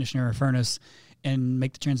air conditioner or a furnace and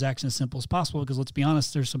make the transaction as simple as possible? Because let's be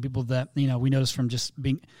honest, there's some people that, we notice from just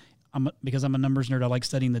because I'm a numbers nerd, I like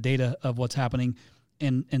studying the data of what's happening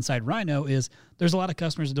inside Rhino is there's a lot of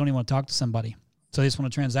customers that don't even want to talk to somebody. So they just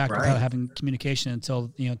want to transact without having communication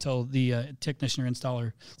until the technician or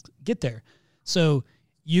installer get there. So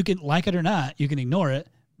you can, like it or not, you can ignore it,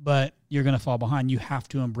 but you're going to fall behind. You have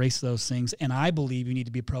to embrace those things. And I believe you need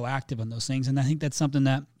to be proactive on those things. And I think that's something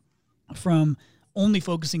that from only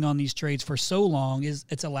focusing on these trades for so long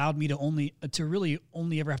it's allowed me to really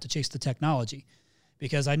only ever have to chase the technology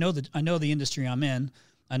because I know the industry I'm in.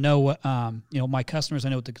 I know what, my customers, I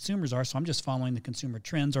know what the consumers are. So I'm just following the consumer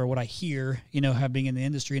trends or what I hear, have being in the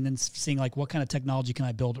industry and then seeing like what kind of technology can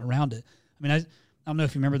I build around it. I don't know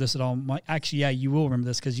if you remember this at all. Actually, yeah, you will remember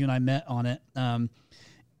this because you and I met on it.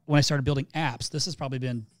 When I started building apps, this has probably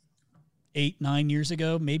been 8-9 years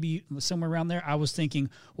ago, maybe somewhere around there. I was thinking,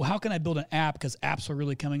 well, how can I build an app? Because apps are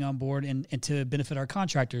really coming on board and to benefit our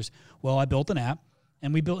contractors. Well, I built an app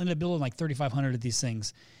and we ended up building like 3,500 of these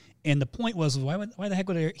things. And the point was, why the heck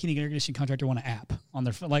would a heating and air conditioning contractor want an app on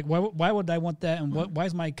their phone? Like, why would I want that? And why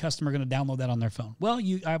is my customer going to download that on their phone? Well,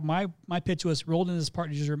 my pitch was rolled into this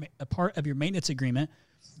part as a part of your maintenance agreement.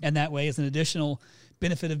 And that way, as an additional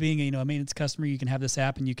benefit of being a maintenance customer, you can have this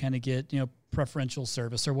app and you kind of get, preferential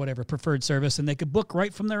service or whatever, preferred service, and they could book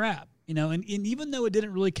right from their app. And even though it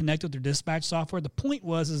didn't really connect with their dispatch software, the point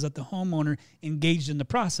is that the homeowner engaged in the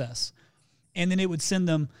process. And then it would send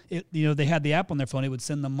them, they had the app on their phone. It would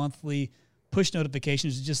send them monthly push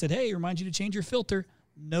notifications. It just said, hey, remind you to change your filter.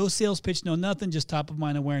 No sales pitch, no nothing, just top of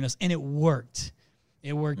mind awareness. And it worked.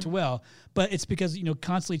 It worked well. But it's because,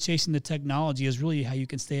 constantly chasing the technology is really how you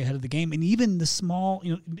can stay ahead of the game. And even the small,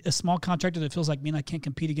 a small contractor that feels like, man, I can't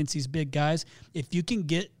compete against these big guys. If you can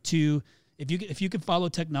get to, if you can follow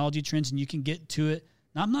technology trends and you can get to it,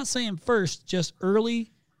 now I'm not saying first, just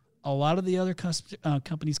early. A lot of the other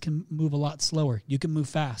companies can move a lot slower. You can move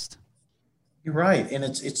fast. You're right. And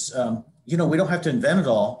it's we don't have to invent it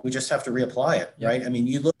all. We just have to reapply it, right? I mean,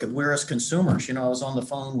 you look at we're as consumers, I was on the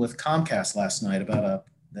phone with Comcast last night about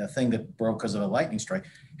a thing that broke because of a lightning strike.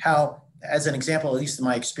 How, as an example, at least in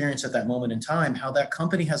my experience at that moment in time, how that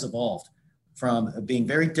company has evolved from being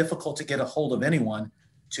very difficult to get a hold of anyone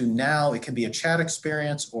to now it can be a chat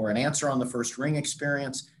experience or an answer on the first ring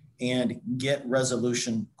experience and get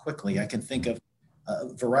resolution quickly. I can think of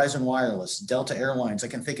Verizon Wireless, Delta Airlines. I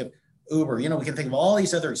can think of Uber. We can think of all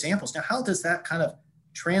these other examples. Now, how does that kind of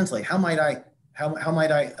translate? How might I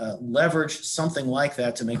leverage something like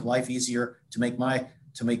that to make life easier, to make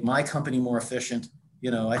my company more efficient?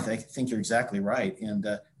 I think you're exactly right. And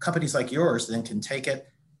companies like yours then can take it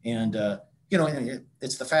and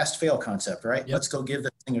it's the fast fail concept, right? Yep. Let's go give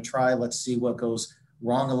this thing a try. Let's see what goes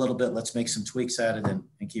wrong a little bit. Let's make some tweaks at it and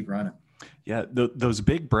keep running. Yeah. Those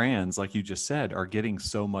big brands, like you just said, are getting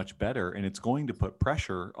so much better, and it's going to put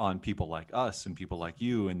pressure on people like us and people like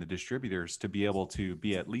you and the distributors to be able to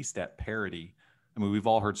be at least at parity. I mean, we've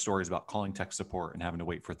all heard stories about calling tech support and having to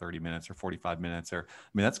wait for 30 minutes or 45 minutes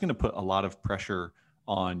that's going to put a lot of pressure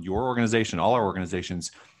on your organization, all our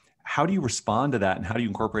organizations. How do you respond to that, and how do you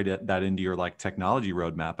incorporate that into your technology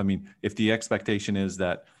roadmap? I mean, if the expectation is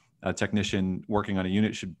that a technician working on a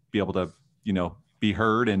unit should be able to, be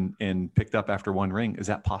heard and picked up after one ring, is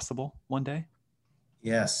that possible one day?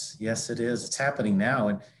 Yes, it is. It's happening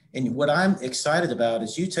now. And what I'm excited about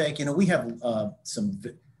is you take, we have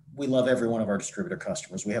we love every one of our distributor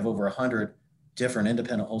customers. We have over 100 different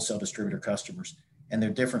independent wholesale distributor customers, and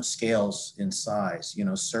they're different scales in size.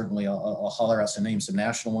 Certainly I'll holler out some names, some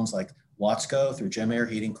national ones like Watsco through Gem Air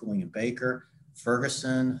Heating, Cooling and Baker,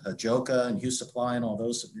 Ferguson, Joka and Hughes Supply and all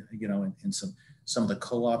those, and some of the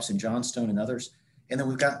co-ops in Johnstone and others. And then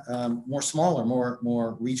we've got more smaller,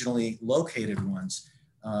 more regionally located ones.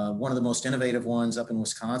 One of the most innovative ones up in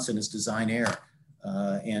Wisconsin is Design Air,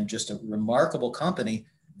 and just a remarkable company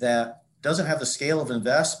that doesn't have the scale of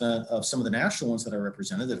investment of some of the national ones that I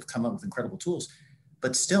represented that have come up with incredible tools.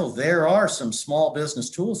 But still, there are some small business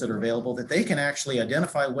tools that are available that they can actually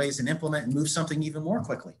identify ways and implement and move something even more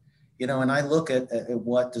quickly. And I look at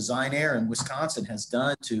what Design Air in Wisconsin has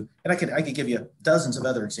done and I could give you dozens of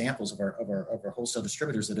other examples of our wholesale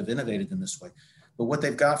distributors that have innovated in this way. But what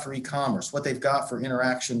they've got for e-commerce, what they've got for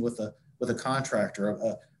interaction with a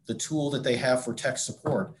contractor, the tool that they have for tech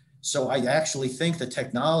support. So I actually think the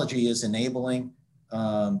technology is enabling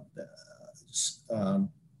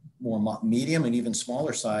more medium and even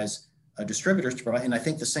smaller size distributors to provide. And I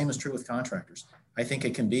think the same is true with contractors. I think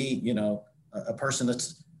it can be, a person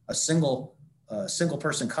that's a single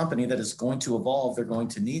person company that is going to evolve, they're going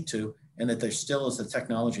to need to, and that there still is the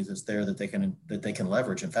technology that's there that they can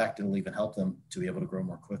leverage. In fact, it'll even help them to be able to grow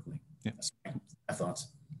more quickly. Yeah. That's my thoughts.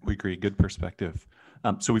 We agree. Good perspective.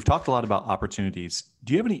 So we've talked a lot about opportunities.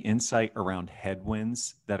 Do you have any insight around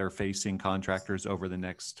headwinds that are facing contractors over the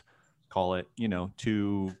next, call it,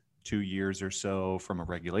 2 years or so from a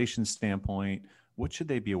regulation standpoint? What should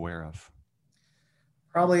they be aware of?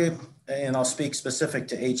 Probably, and I'll speak specific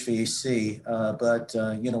to HVAC, but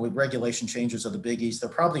with regulation changes are the biggies. They're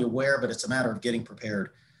probably aware, but it's a matter of getting prepared.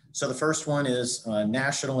 So the first one is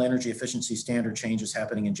national energy efficiency standard changes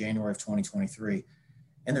happening in January of 2023.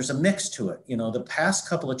 And there's a mix to it. The past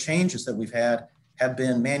couple of changes that we've had have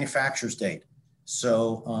been manufacturer's date.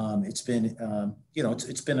 So it's been,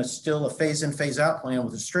 it's been still a phase in, phase out plan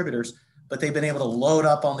with distributors, but they've been able to load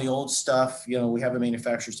up on the old stuff. We have a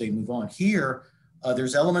manufacturer's date, move on. Here,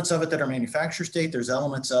 there's elements of it that are manufacturer's date. There's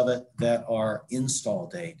elements of it that are install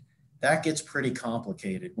date. That gets pretty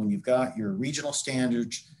complicated when you've got your regional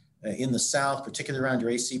standards in the South, particularly around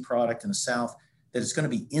your AC product in the South, that it's going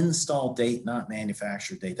to be install date, not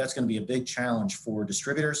manufacturer date. That's going to be a big challenge for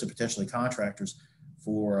distributors and potentially contractors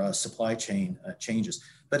for supply chain changes.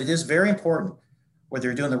 But it is very important, whether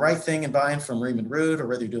you're doing the right thing and buying from Rheem and Root, or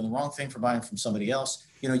whether you're doing the wrong thing for buying from somebody else.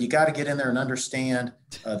 You got to get in there and understand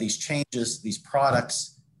these changes, these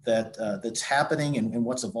products that's happening and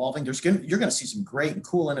what's evolving. You're going to see some great and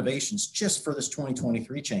cool innovations just for this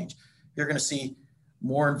 2023 change. You're going to see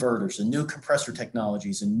more inverters and new compressor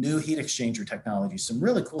technologies and new heat exchanger technologies, some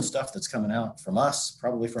really cool stuff that's coming out from us,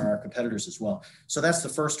 probably from our competitors as well. So that's the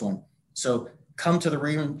first one. So come to the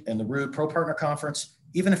Rheem and the Root Pro Partner Conference.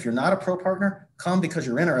 Even if you're not a pro partner, come because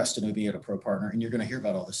you're interested in being a pro partner, and you're going to hear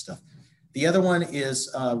about all this stuff. The other one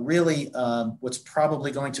is really what's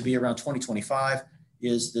probably going to be around 2025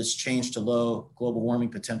 is this change to low global warming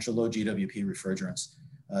potential, low GWP refrigerants.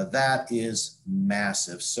 That is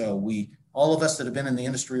massive. So all of us that have been in the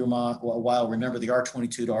industry a while remember the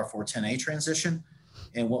R22 to R410A transition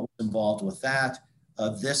and what was involved with that.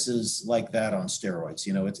 This is like that on steroids.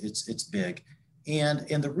 It's big. And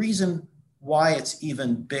the reason why it's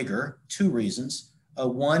even bigger, two reasons.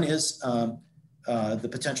 One is the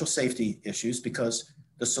potential safety issues, because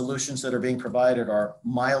the solutions that are being provided are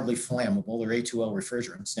mildly flammable. They're A2L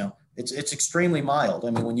refrigerants. Now, it's extremely mild. I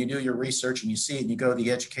mean, when you do your research and you see it and you go to the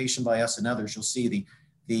education by us and others, you'll see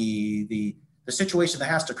the situation that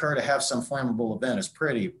has to occur to have some flammable event is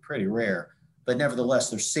pretty rare. But nevertheless,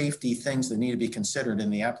 there's safety things that need to be considered in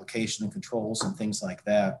the application and controls and things like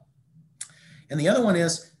that. And the other one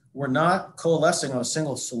is, we're not coalescing on a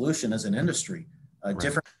single solution as an industry. Right.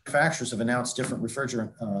 Different manufacturers have announced different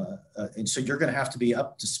refrigerant, and so you're going to have to be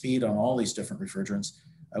up to speed on all these different refrigerants.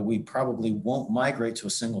 We probably won't migrate to a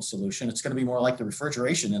single solution. It's going to be more like the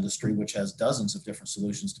refrigeration industry, which has dozens of different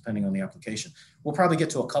solutions depending on the application. We'll probably get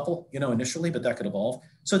to a couple, initially, but that could evolve.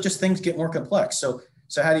 So just things get more complex. So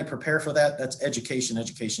how do you prepare for that? That's education.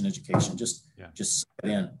 Just sit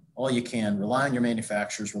in all you can. Rely on your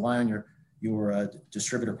manufacturers. Rely on your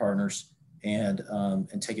distributor partners, and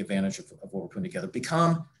take advantage of what we're putting together.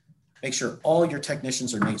 Make sure all your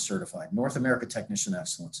technicians are NATE certified, North America Technician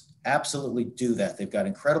Excellence. Absolutely do that. They've got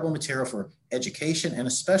incredible material for education and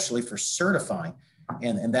especially for certifying.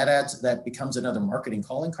 And that becomes another marketing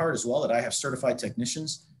calling card as well, that I have certified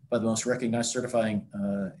technicians by the most recognized certifying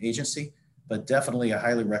agency. But definitely, I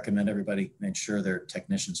highly recommend everybody make sure their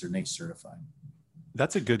technicians are NATE certified.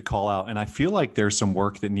 That's a good call out. And I feel like there's some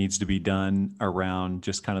work that needs to be done around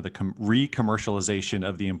just kind of the re-commercialization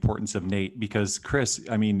of the importance of NATE, because Chris,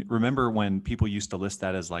 I mean, remember when people used to list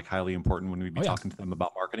that as like highly important when we'd be talking to them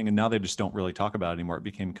about marketing, and now they just don't really talk about it anymore. It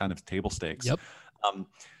became kind of table stakes. Yep.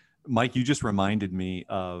 Mike, you just reminded me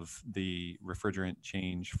of the refrigerant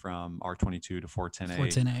change from R22 to 410A.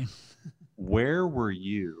 410A. Where were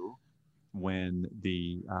you when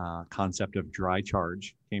the concept of dry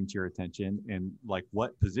charge came to your attention, and like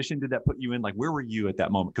what position did that put you in? Like, where were you at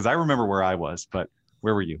that moment? Because I remember where I was, but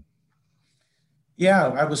where were you? Yeah,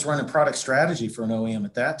 I was running product strategy for an OEM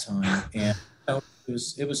at that time, and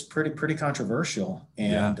it was pretty controversial.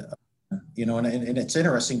 And and it's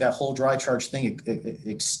interesting, that whole dry charge thing.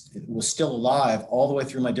 It was still alive all the way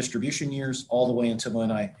through my distribution years, all the way until when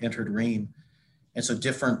I entered Rheem. And so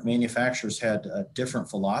different manufacturers had different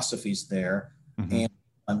philosophies there. Mm-hmm.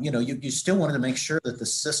 And, you still wanted to make sure that the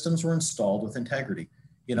systems were installed with integrity.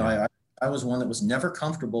 I was one that was never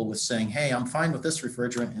comfortable with saying, hey, I'm fine with this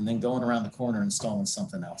refrigerant, and then going around the corner and installing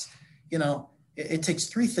something else. It takes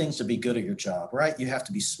three things to be good at your job, right? You have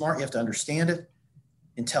to be smart. You have to understand it.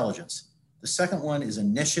 Intelligence. The second one is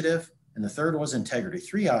initiative. And the third was integrity.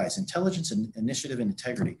 3 I's: intelligence, and initiative, and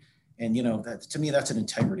integrity. And, to me, that's an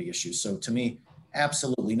integrity issue. So to me,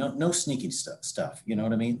 absolutely no sneaky stuff. You know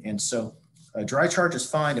what I mean? And so dry charge is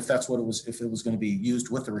fine if that's what it was, if it was going to be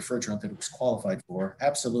used with the refrigerant that it was qualified for.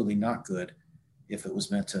 Absolutely not good if it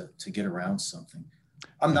was meant to get around something.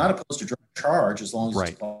 I'm not opposed to dry charge as long as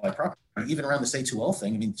it's applied properly. Even around this A2L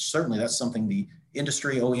thing, I mean, certainly that's something the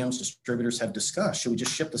industry, OEMs, distributors have discussed. Should we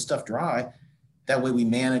just ship the stuff dry? That way we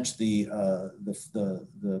manage the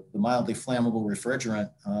mildly flammable refrigerant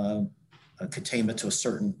containment to a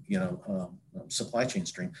certain, supply chain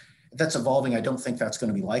stream. That's evolving. I don't think that's going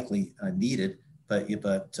to be likely needed, but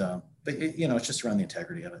it's just around the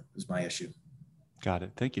integrity of it is my issue. Got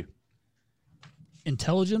it. Thank you.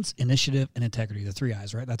 Intelligence, initiative, and integrity. The 3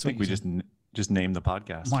 I's, right? That's what we just named the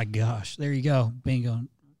podcast. My gosh, there you go. Bingo.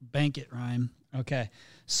 Bank it, Rheem. Okay.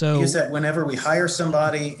 So is that whenever we hire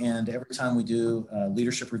somebody, and every time we do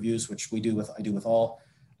leadership reviews, which I do with all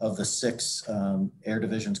of the 6 air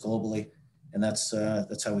divisions globally, and that's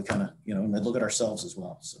how we kind of and look at ourselves as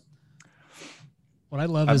well. So what I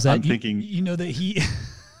love is that I'm thinking, that he.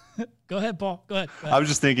 Go ahead, Paul. Go ahead. I was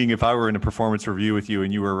just thinking if I were in a performance review with you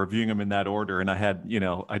and you were reviewing them in that order and I had,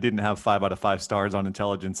 I didn't have 5 out of 5 stars on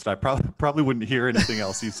intelligence, I probably wouldn't hear anything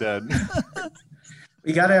else you said.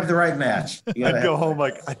 You got to have the right match. I'd go home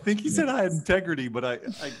like, I think he said I had integrity, but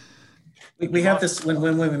we have this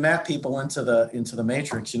when we map people into the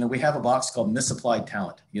matrix, we have a box called misapplied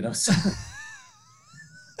talent, so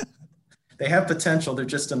they have potential. They're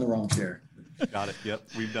just in the wrong chair. Got it. Yep.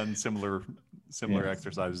 We've done similar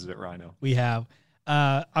exercises at Rhino. We have.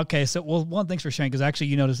 Okay. So, one, thanks for sharing. Cause actually,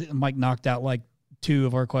 you noticed Mike knocked out like 2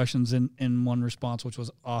 of our questions in one response, which was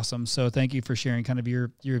awesome. So thank you for sharing kind of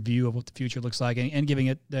your view of what the future looks like and giving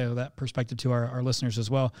it that perspective to our listeners as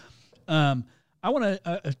well. I want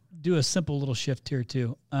to do a simple little shift here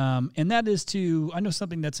too. And that is I know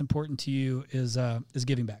something that's important to you is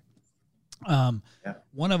giving back.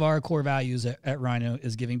 One of our core values at Rhino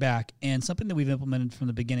is giving back, and something that we've implemented from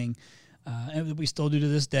the beginning, and that we still do to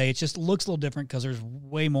this day. It just looks a little different because there's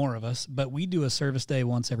way more of us, but we do a service day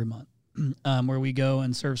once every month, where we go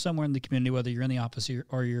and serve somewhere in the community, whether you're in the office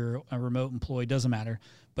or you're a remote employee, doesn't matter.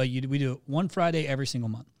 But we do it one Friday every single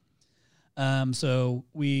month. So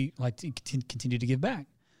we like to continue to give back.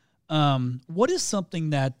 What is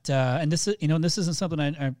something that, and this is, this isn't something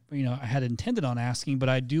I had intended on asking, but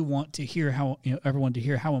I do want to hear how, everyone to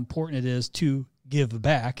hear how important it is to give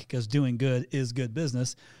back, because doing good is good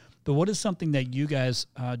business. But what is something that you guys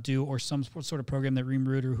do, or some sort of program that Rheem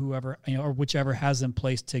Root or whoever, or whichever has in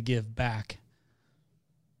place to give back?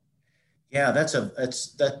 Yeah, that's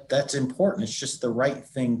important. It's just the right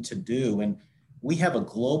thing to do. And we have a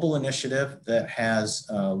global initiative that has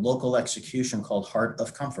local execution called Heart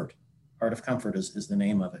of Comfort. Heart of Comfort is the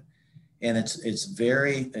name of it. And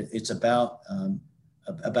it's about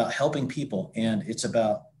helping people, and it's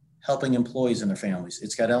about helping employees and their families.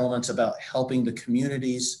 It's got elements about helping the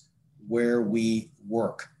communities where we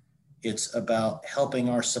work. It's about helping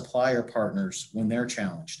our supplier partners when they're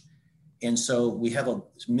challenged. And so we have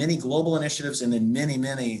many global initiatives and then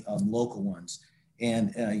many local ones.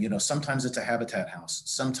 And, sometimes it's a habitat house.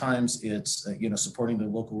 Sometimes it's, supporting the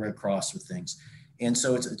local Red Cross with things. And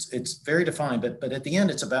so it's very defined, but at the end,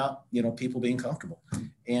 it's about, people being comfortable.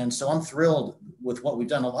 And so I'm thrilled with what we've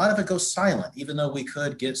done. A lot of it goes silent, even though we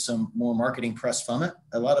could get some more marketing press from it.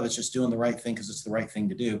 A lot of it's just doing the right thing because it's the right thing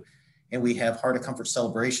to do. And we have Heart of Comfort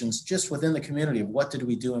celebrations just within the community of what did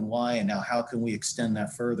we do and why, and now how can we extend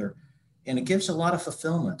that further? And it gives a lot of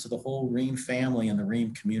fulfillment to the whole Rheem family and the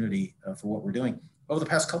Rheem community for what we're doing. Over the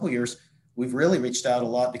past couple of years, we've really reached out a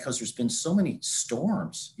lot because there's been so many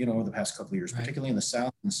storms, over the past couple of years, particularly in the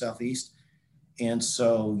South and the Southeast. And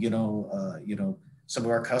so, some of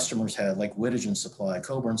our customers had, like Whittigen Supply,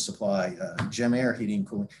 Coburn Supply, Gem Air Heating and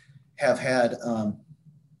Cooling, have had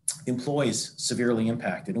employees severely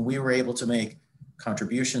impacted. And we were able to make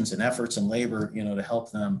contributions and efforts and labor, to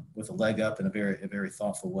help them with a leg up in a very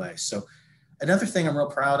thoughtful way. So another thing I'm real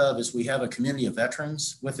proud of is we have a community of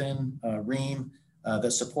veterans within Rheem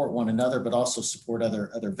that support one another, but also support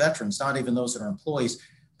other veterans, not even those that are employees,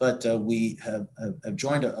 but we have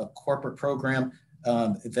joined a corporate program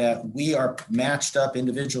that we are matched up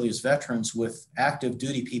individually as veterans with active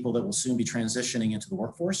duty people that will soon be transitioning into the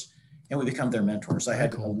workforce, and we become their mentors. I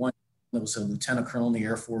had one that was a lieutenant colonel in the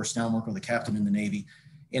Air Force, now I'm working with a captain in the Navy,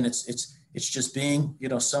 and it's just being,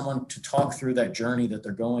 someone to talk through that journey that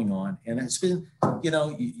they're going on. And it's been,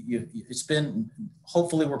 it's been,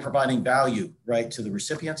 hopefully we're providing value, right, to the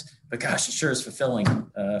recipients, but gosh, it sure is fulfilling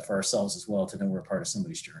for ourselves as well to know we're a part of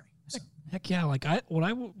somebody's journey. So. Heck yeah. What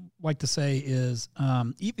I would like to say is,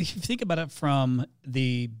 if you think about it from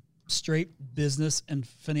the straight business and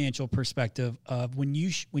financial perspective of when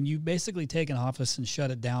you basically take an office and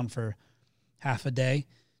shut it down for half a day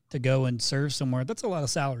to go and serve somewhere, that's a lot of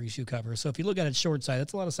salaries you cover. So if you look at it short side,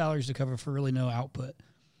 that's a lot of salaries to cover for really no output,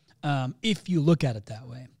 if you look at it that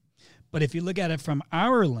way. But if you look at it from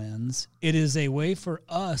our lens, it is a way for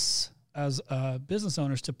us as business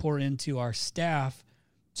owners to pour into our staff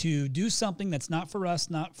to do something that's not for us,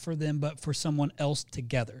 not for them, but for someone else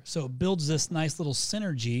together. So it builds this nice little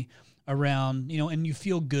synergy around, and you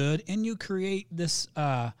feel good, and you create this,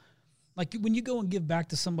 like when you go and give back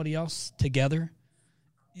to somebody else together,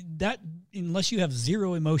 that unless you have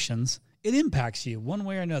zero emotions, it impacts you one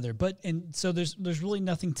way or another. And so there's really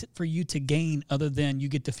nothing for you to gain other than you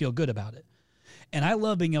get to feel good about it. And I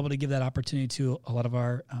love being able to give that opportunity to a lot of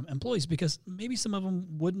our employees, because maybe some of them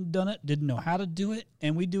wouldn't have done it, didn't know how to do it.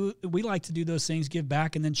 And we like to do those things, give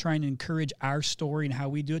back, and then try and encourage our story and how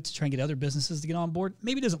we do it to try and get other businesses to get on board.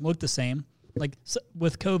 Maybe it doesn't look the same. Like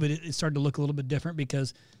with COVID, it started to look a little bit different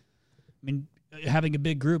because, having a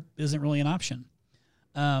big group isn't really an option.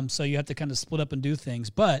 So you have to kind of split up and do things.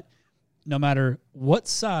 But no matter what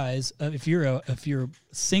size, if you're a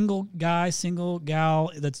single guy, single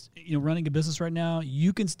gal that's running a business right now,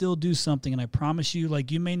 you can still do something. And I promise you,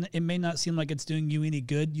 like it may not seem like it's doing you any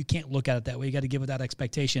good. You can't look at it that way. You got to give it that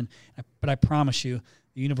expectation. But I promise you,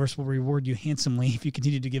 the universe will reward you handsomely if you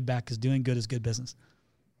continue to give back, because doing good is good business.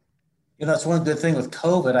 That's one good thing with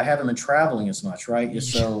COVID. I haven't been traveling as much, right?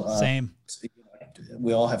 So same.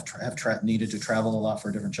 We all have needed to travel a lot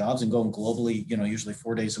for different jobs, and going globally, usually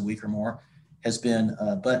 4 days a week or more has been,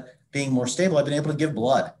 but being more stable, I've been able to give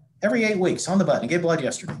blood every 8 weeks on the button. I gave blood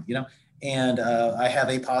yesterday, and I have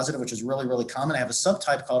A positive, which is really, really common. I have a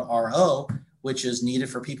subtype called RO, which is needed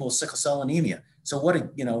for people with sickle cell anemia. So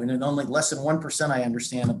and only less than 1%, I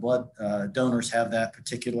understand, of blood donors have that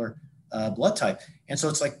particular blood type. And so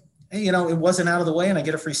it's like, hey, it wasn't out of the way, and I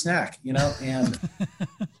get a free snack, and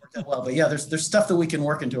worked out well. But yeah, there's stuff that we can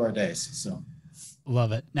work into our days. So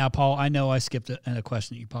love it. Now, Paul, I know I skipped a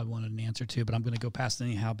question that you probably wanted an answer to, but I'm going to go past it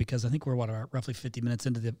anyhow, because I think we're roughly 50 minutes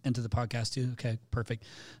into the podcast too. Okay, perfect.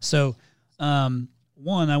 So,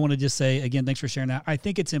 one, I want to just say again, thanks for sharing that. I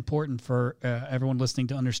think it's important for everyone listening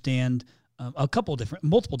to understand multiple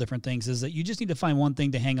different things. Is that you just need to find one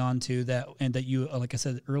thing to hang on to that you, like I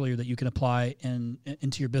said earlier, that you can apply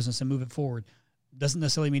into your business and move it forward. Doesn't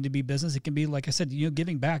necessarily mean to be business. It can be, like I said,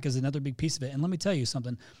 giving back is another big piece of it. And let me tell you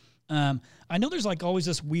something. I know there's like always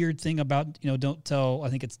this weird thing about, don't tell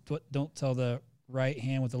the right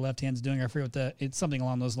hand what the left hand's doing. I forget it's something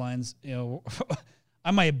along those lines. I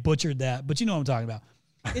might have butchered that, but you know what I'm talking about.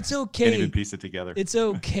 It's okay. Can't even piece it together. It's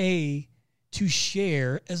okay to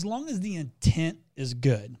share as long as the intent is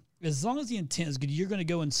good. As long as the intent is good, you're going to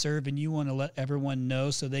go and serve, and you want to let everyone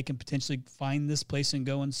know so they can potentially find this place and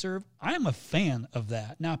go and serve. I am a fan of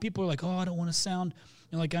that. Now, people are like, oh, I don't want to sound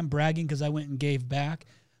like I'm bragging because I went and gave back.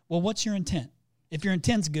 Well, what's your intent? If your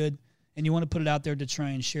intent's good and you want to put it out there to try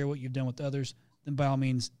and share what you've done with others, then by all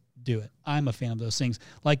means, do it. I'm a fan of those things.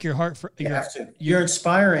 Like your heart for... You have to.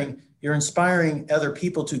 You're inspiring other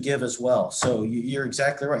people to give as well. So you're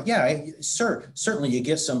exactly right. Yeah, certainly you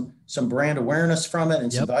get some brand awareness from it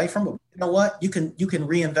and some value from it. You know what? You can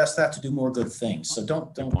reinvest that to do more good things. So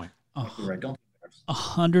don't. You're right. Don't.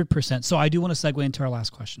 100%. So I do want to segue into our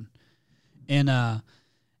last question, and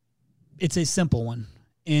it's a simple one,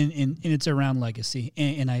 and it's around legacy.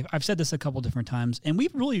 And I've said this a couple different times, and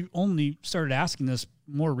we've really only started asking this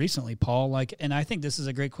more recently, Paul. And I think this is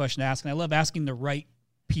a great question to ask, and I love asking the right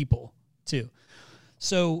people too.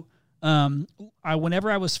 So whenever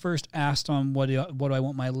I was first asked on what do I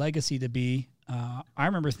want my legacy to be, I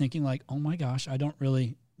remember thinking like, oh my gosh, I don't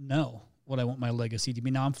really know what I want my legacy to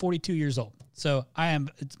be. Now I'm 42 years old, so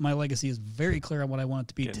my legacy is very clear on what I want it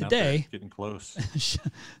to be today. Getting close.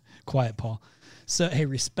 Quiet, Paul. So hey,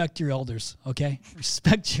 respect your elders, okay?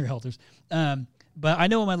 Respect your elders. But I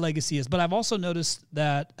know what my legacy is. But I've also noticed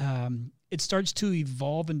that it starts to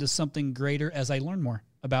evolve into something greater as I learn more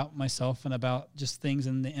about myself and about just things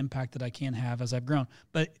and the impact that I can have as I've grown.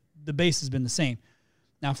 But the base has been the same.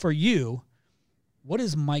 Now for you, what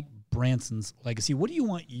is Mike Branson's legacy? What do you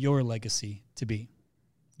want your legacy to be?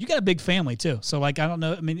 You got a big family too. So I don't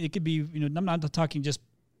know. I mean, it could be, I'm not talking just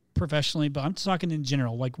professionally, but I'm talking in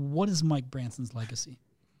general. What is Mike Branson's legacy?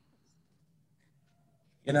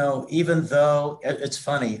 Even though it's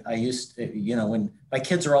funny, I used to, when my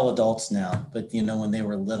kids are all adults now, but when they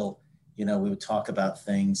were little, we would talk about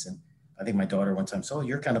things. And I think my daughter one time said, oh,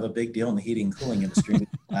 you're kind of a big deal in the heating and cooling industry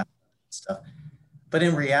and stuff. But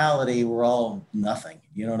in reality, we're all nothing.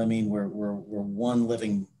 You know what I mean? We're one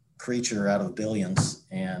living creature out of billions.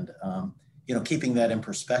 And, keeping that in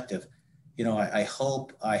perspective, I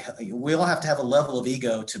hope we all have to have a level of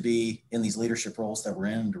ego to be in these leadership roles that we're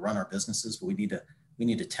in, to run our businesses, but we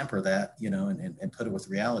need to temper that, and put it with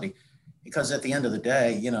reality. Because at the end of the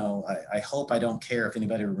day, I hope I don't care if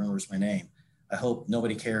anybody remembers my name. I hope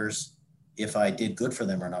nobody cares if I did good for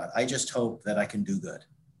them or not. I just hope that I can do good,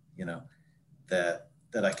 that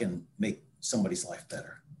I can make somebody's life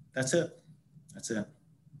better. That's it.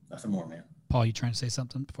 Nothing more, man. Paul, you trying to say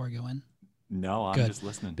something before I go in? No, I'm just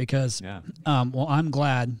listening. Because, well, I'm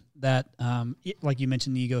glad that, like you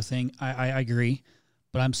mentioned, the ego thing, I agree.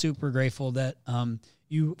 But I'm super grateful that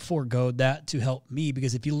you forego that to help me,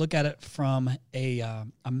 because if you look at it from a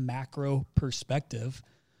macro perspective,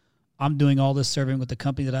 I'm doing all this serving with the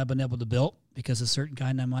company that I've been able to build because a certain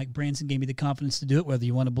guy named Mike Branson gave me the confidence to do it, whether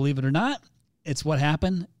you want to believe it or not. It's what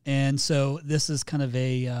happened. And so this is kind of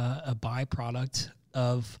a byproduct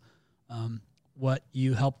of what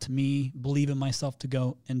you helped me believe in myself to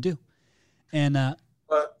go and do. And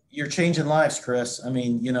well, you're changing lives, Chris. I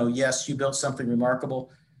mean, yes, you built something remarkable,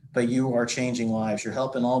 but you are changing lives. You're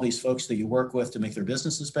helping all these folks that you work with to make their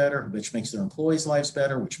businesses better, which makes their employees' lives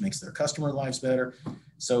better, which makes their customer lives better.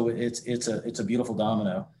 So it's a beautiful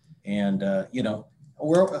domino. And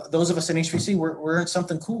those of us in HVAC, we're in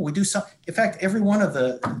something cool. We do some. In fact, every one of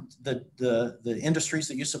the industries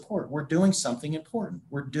that you support, we're doing something important.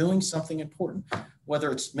 We're doing something important.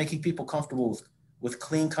 Whether it's making people comfortable with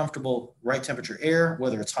clean, comfortable, right temperature air,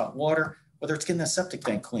 whether it's hot water, whether it's getting that septic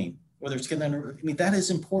tank clean, whether it's getting that. That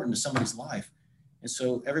is important to somebody's life. And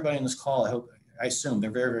so everybody on this call, I assume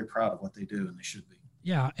they're very, very proud of what they do, and they should be.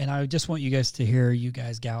 Yeah, and I just want you guys to hear, you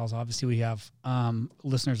guys, gals. Obviously, we have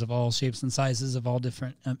listeners of all shapes and sizes, of all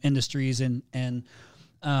different industries, and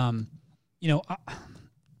I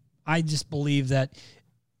just believe that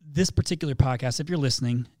this particular podcast, if you're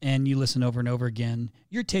listening and you listen over and over again,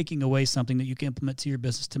 you're taking away something that you can implement to your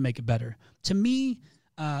business to make it better. To me,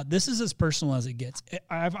 this is as personal as it gets.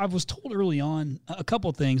 I was told early on a couple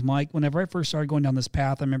of things, Mike. Whenever I first started going down this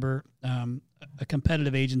path, I remember a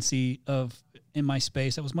competitive agency in my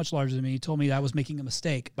space that was much larger than me told me that I was making a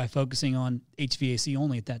mistake by focusing on HVAC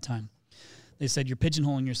only at that time. They said you're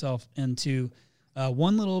pigeonholing yourself into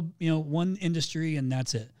one industry, and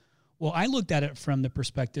that's it. Well, I looked at it from the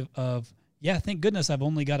perspective of, yeah, thank goodness I've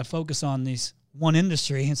only got to focus on this one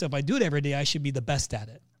industry, and so if I do it every day, I should be the best at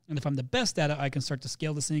it. And if I'm the best at it, I can start to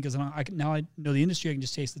scale this thing because now I know the industry. I can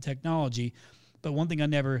just taste the technology. But one thing I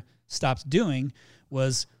never stopped doing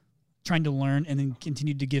was trying to learn and then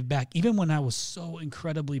continued to give back. Even when I was so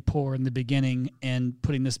incredibly poor in the beginning and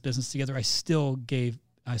putting this business together, I still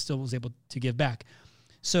was able to give back.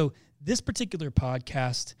 So this particular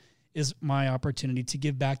podcast is my opportunity to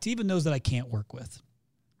give back to even those that I can't work with.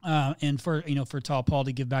 And for Tall Paul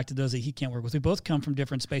to give back to those that he can't work with. We both come from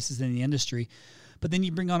different spaces in the industry. But then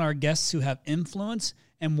you bring on our guests who have influence,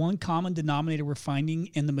 and one common denominator we're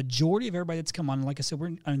finding in the majority of everybody that's come on, and like I said,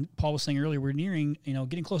 Paul was saying earlier, we're nearing,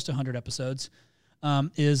 getting close to 100 episodes,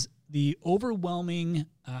 is the overwhelming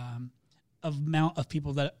amount of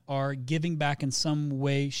people that are giving back in some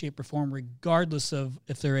way, shape, or form, regardless of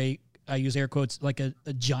if they're I use air quotes, like a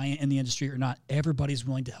giant in the industry or not. Everybody's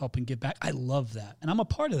willing to help and give back. I love that, and I'm a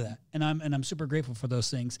part of that, and I'm super grateful for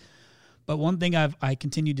those things. But one thing I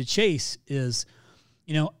continue to chase is,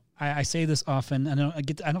 I say this often, and I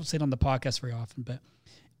don't say it on the podcast very often, but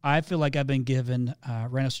I feel like I've been given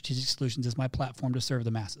Rhino Strategic Solutions as my platform to serve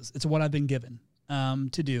the masses. It's what I've been given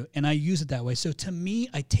to do, and I use it that way. So to me,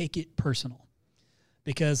 I take it personal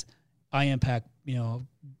because I impact,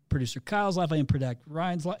 producer Kyle's life. I impact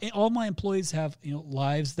Ryan's life. All my employees have,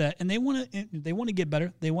 lives and they want to get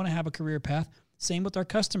better. They want to have a career path. Same with our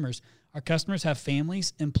customers. Our customers have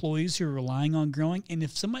families, employees who are relying on growing. And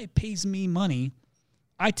if somebody pays me money,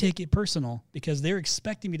 I take it personal because they're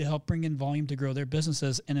expecting me to help bring in volume to grow their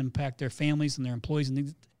businesses and impact their families and their employees and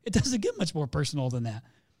things. It doesn't get much more personal than that.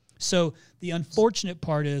 So the unfortunate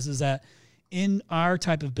part is that in our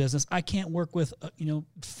type of business, I can't work with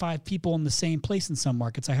 5 people in the same place in some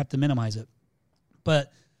markets. I have to minimize it.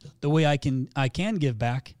 But the way I can give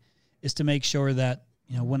back is to make sure that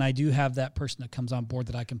when I do have that person that comes on board,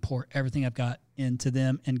 that I can pour everything I've got into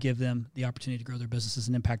them and give them the opportunity to grow their businesses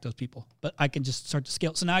and impact those people. But I can just start to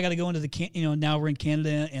scale. So now I got to go into now we're in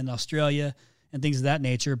Canada and Australia and things of that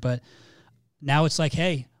nature. But now it's like,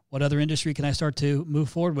 hey, what other industry can I start to move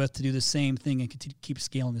forward with to do the same thing and continue to keep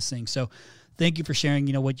scaling this thing? So thank you for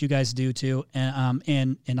sharing, what you guys do too.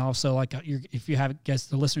 And also if you haven't, guys,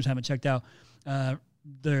 the listeners haven't checked out,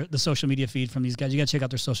 the social media feed from these guys. You got to check out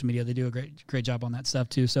their social media. They do a great job on that stuff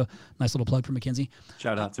too. So nice little plug for McKinsey.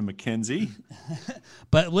 Shout out to McKinsey.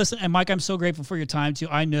 But listen, and Mike, I'm so grateful for your time too.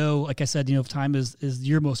 I know, like I said, time is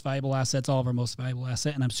your most valuable asset. It's all of our most valuable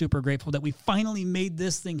asset. And I'm super grateful that we finally made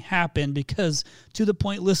this thing happen because To The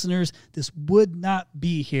Point listeners, this would not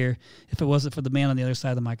be here if it wasn't for the man on the other side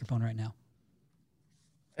of the microphone right now.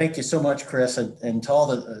 Thank you so much, Chris. And to all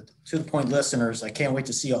the To The Point listeners, I can't wait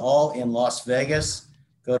to see you all in Las Vegas.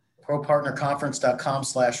 Go to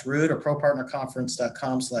propartnerconference.com/Root or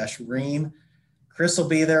propartnerconference.com/Rheem. Chris will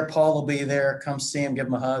be there. Paul will be there. Come see him, give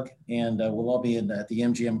him a hug, and we'll all be at the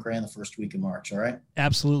MGM Grand the first week of March. All right?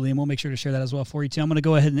 Absolutely, and we'll make sure to share that as well for you too. I'm going to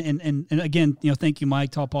go ahead and again, thank you, Mike,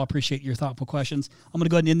 Tall Paul. Appreciate your thoughtful questions. I'm going to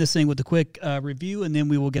go ahead and end this thing with a quick review, and then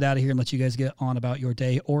we will get out of here and let you guys get on about your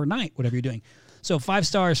day or night, whatever you're doing. So 5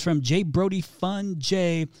 stars from J. Brody Fun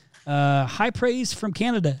J. High praise from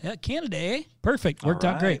Canada. Canada, eh? Perfect. Worked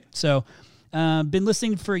out great. So been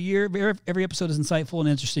listening for a year. Every episode is insightful and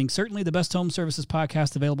interesting. Certainly the best home services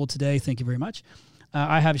podcast available today. Thank you very much.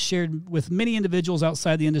 I have shared with many individuals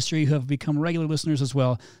outside the industry who have become regular listeners as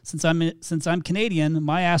well. Since I'm Canadian,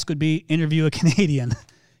 my ask would be interview a Canadian.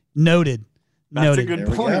 Noted. That's Noted. a good There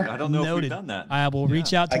we point. go. I don't know if Noted. we've done that. I will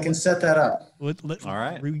reach out to. I can set that up. All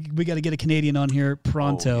right. We got to get a Canadian on here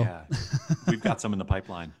pronto. Oh, yeah. We've got some in the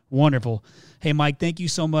pipeline. Wonderful. Hey, Mike, thank you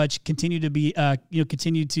so much. Continue to be,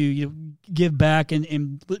 continue to give back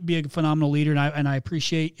and be a phenomenal leader. And I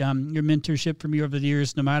appreciate your mentorship from you over the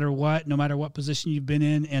years. No matter what position you've been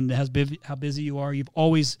in, and how busy you are, you've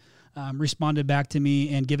always responded back to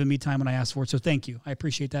me and given me time when I asked for it. So thank you. I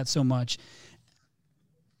appreciate that so much.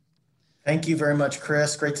 Thank you very much,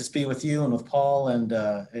 Chris. Great to speak with you and with Paul,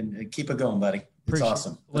 and keep it going, buddy. It's Appreciate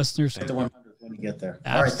awesome. Listeners. Get to 100 when you get there.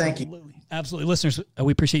 Absolutely. All right, thank you. Absolutely. Listeners,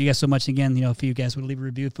 we appreciate you guys so much. Again, if you guys would leave a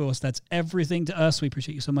review for us, that's everything to us. We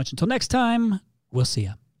appreciate you so much. Until next time, we'll see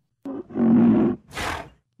you.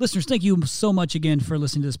 Listeners, thank you so much again for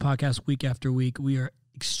listening to this podcast week after week. We are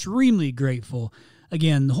extremely grateful.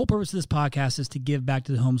 Again, the whole purpose of this podcast is to give back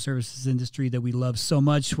to the home services industry that we love so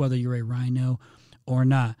much, whether you're a Rhino or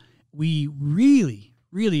not. We really,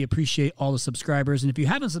 really appreciate all the subscribers. And if you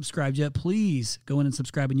haven't subscribed yet, please go in and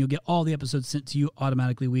subscribe, and you'll get all the episodes sent to you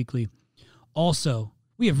automatically weekly. Also,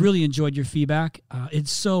 we have really enjoyed your feedback. It's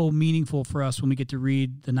so meaningful for us when we get to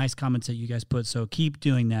read the nice comments that you guys put. So keep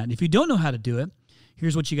doing that. And if you don't know how to do it,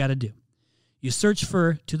 here's what you got to do. You search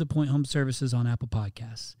for To The Point Home Services on Apple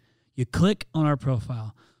Podcasts. You click on our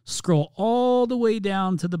profile, scroll all the way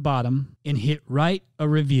down to the bottom, and hit write a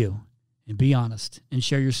review. And be honest and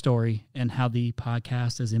share your story and how the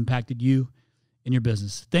podcast has impacted you and your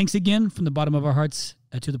business. Thanks again from the bottom of our hearts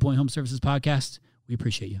at To The Point Home Services Podcast. We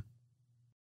appreciate you.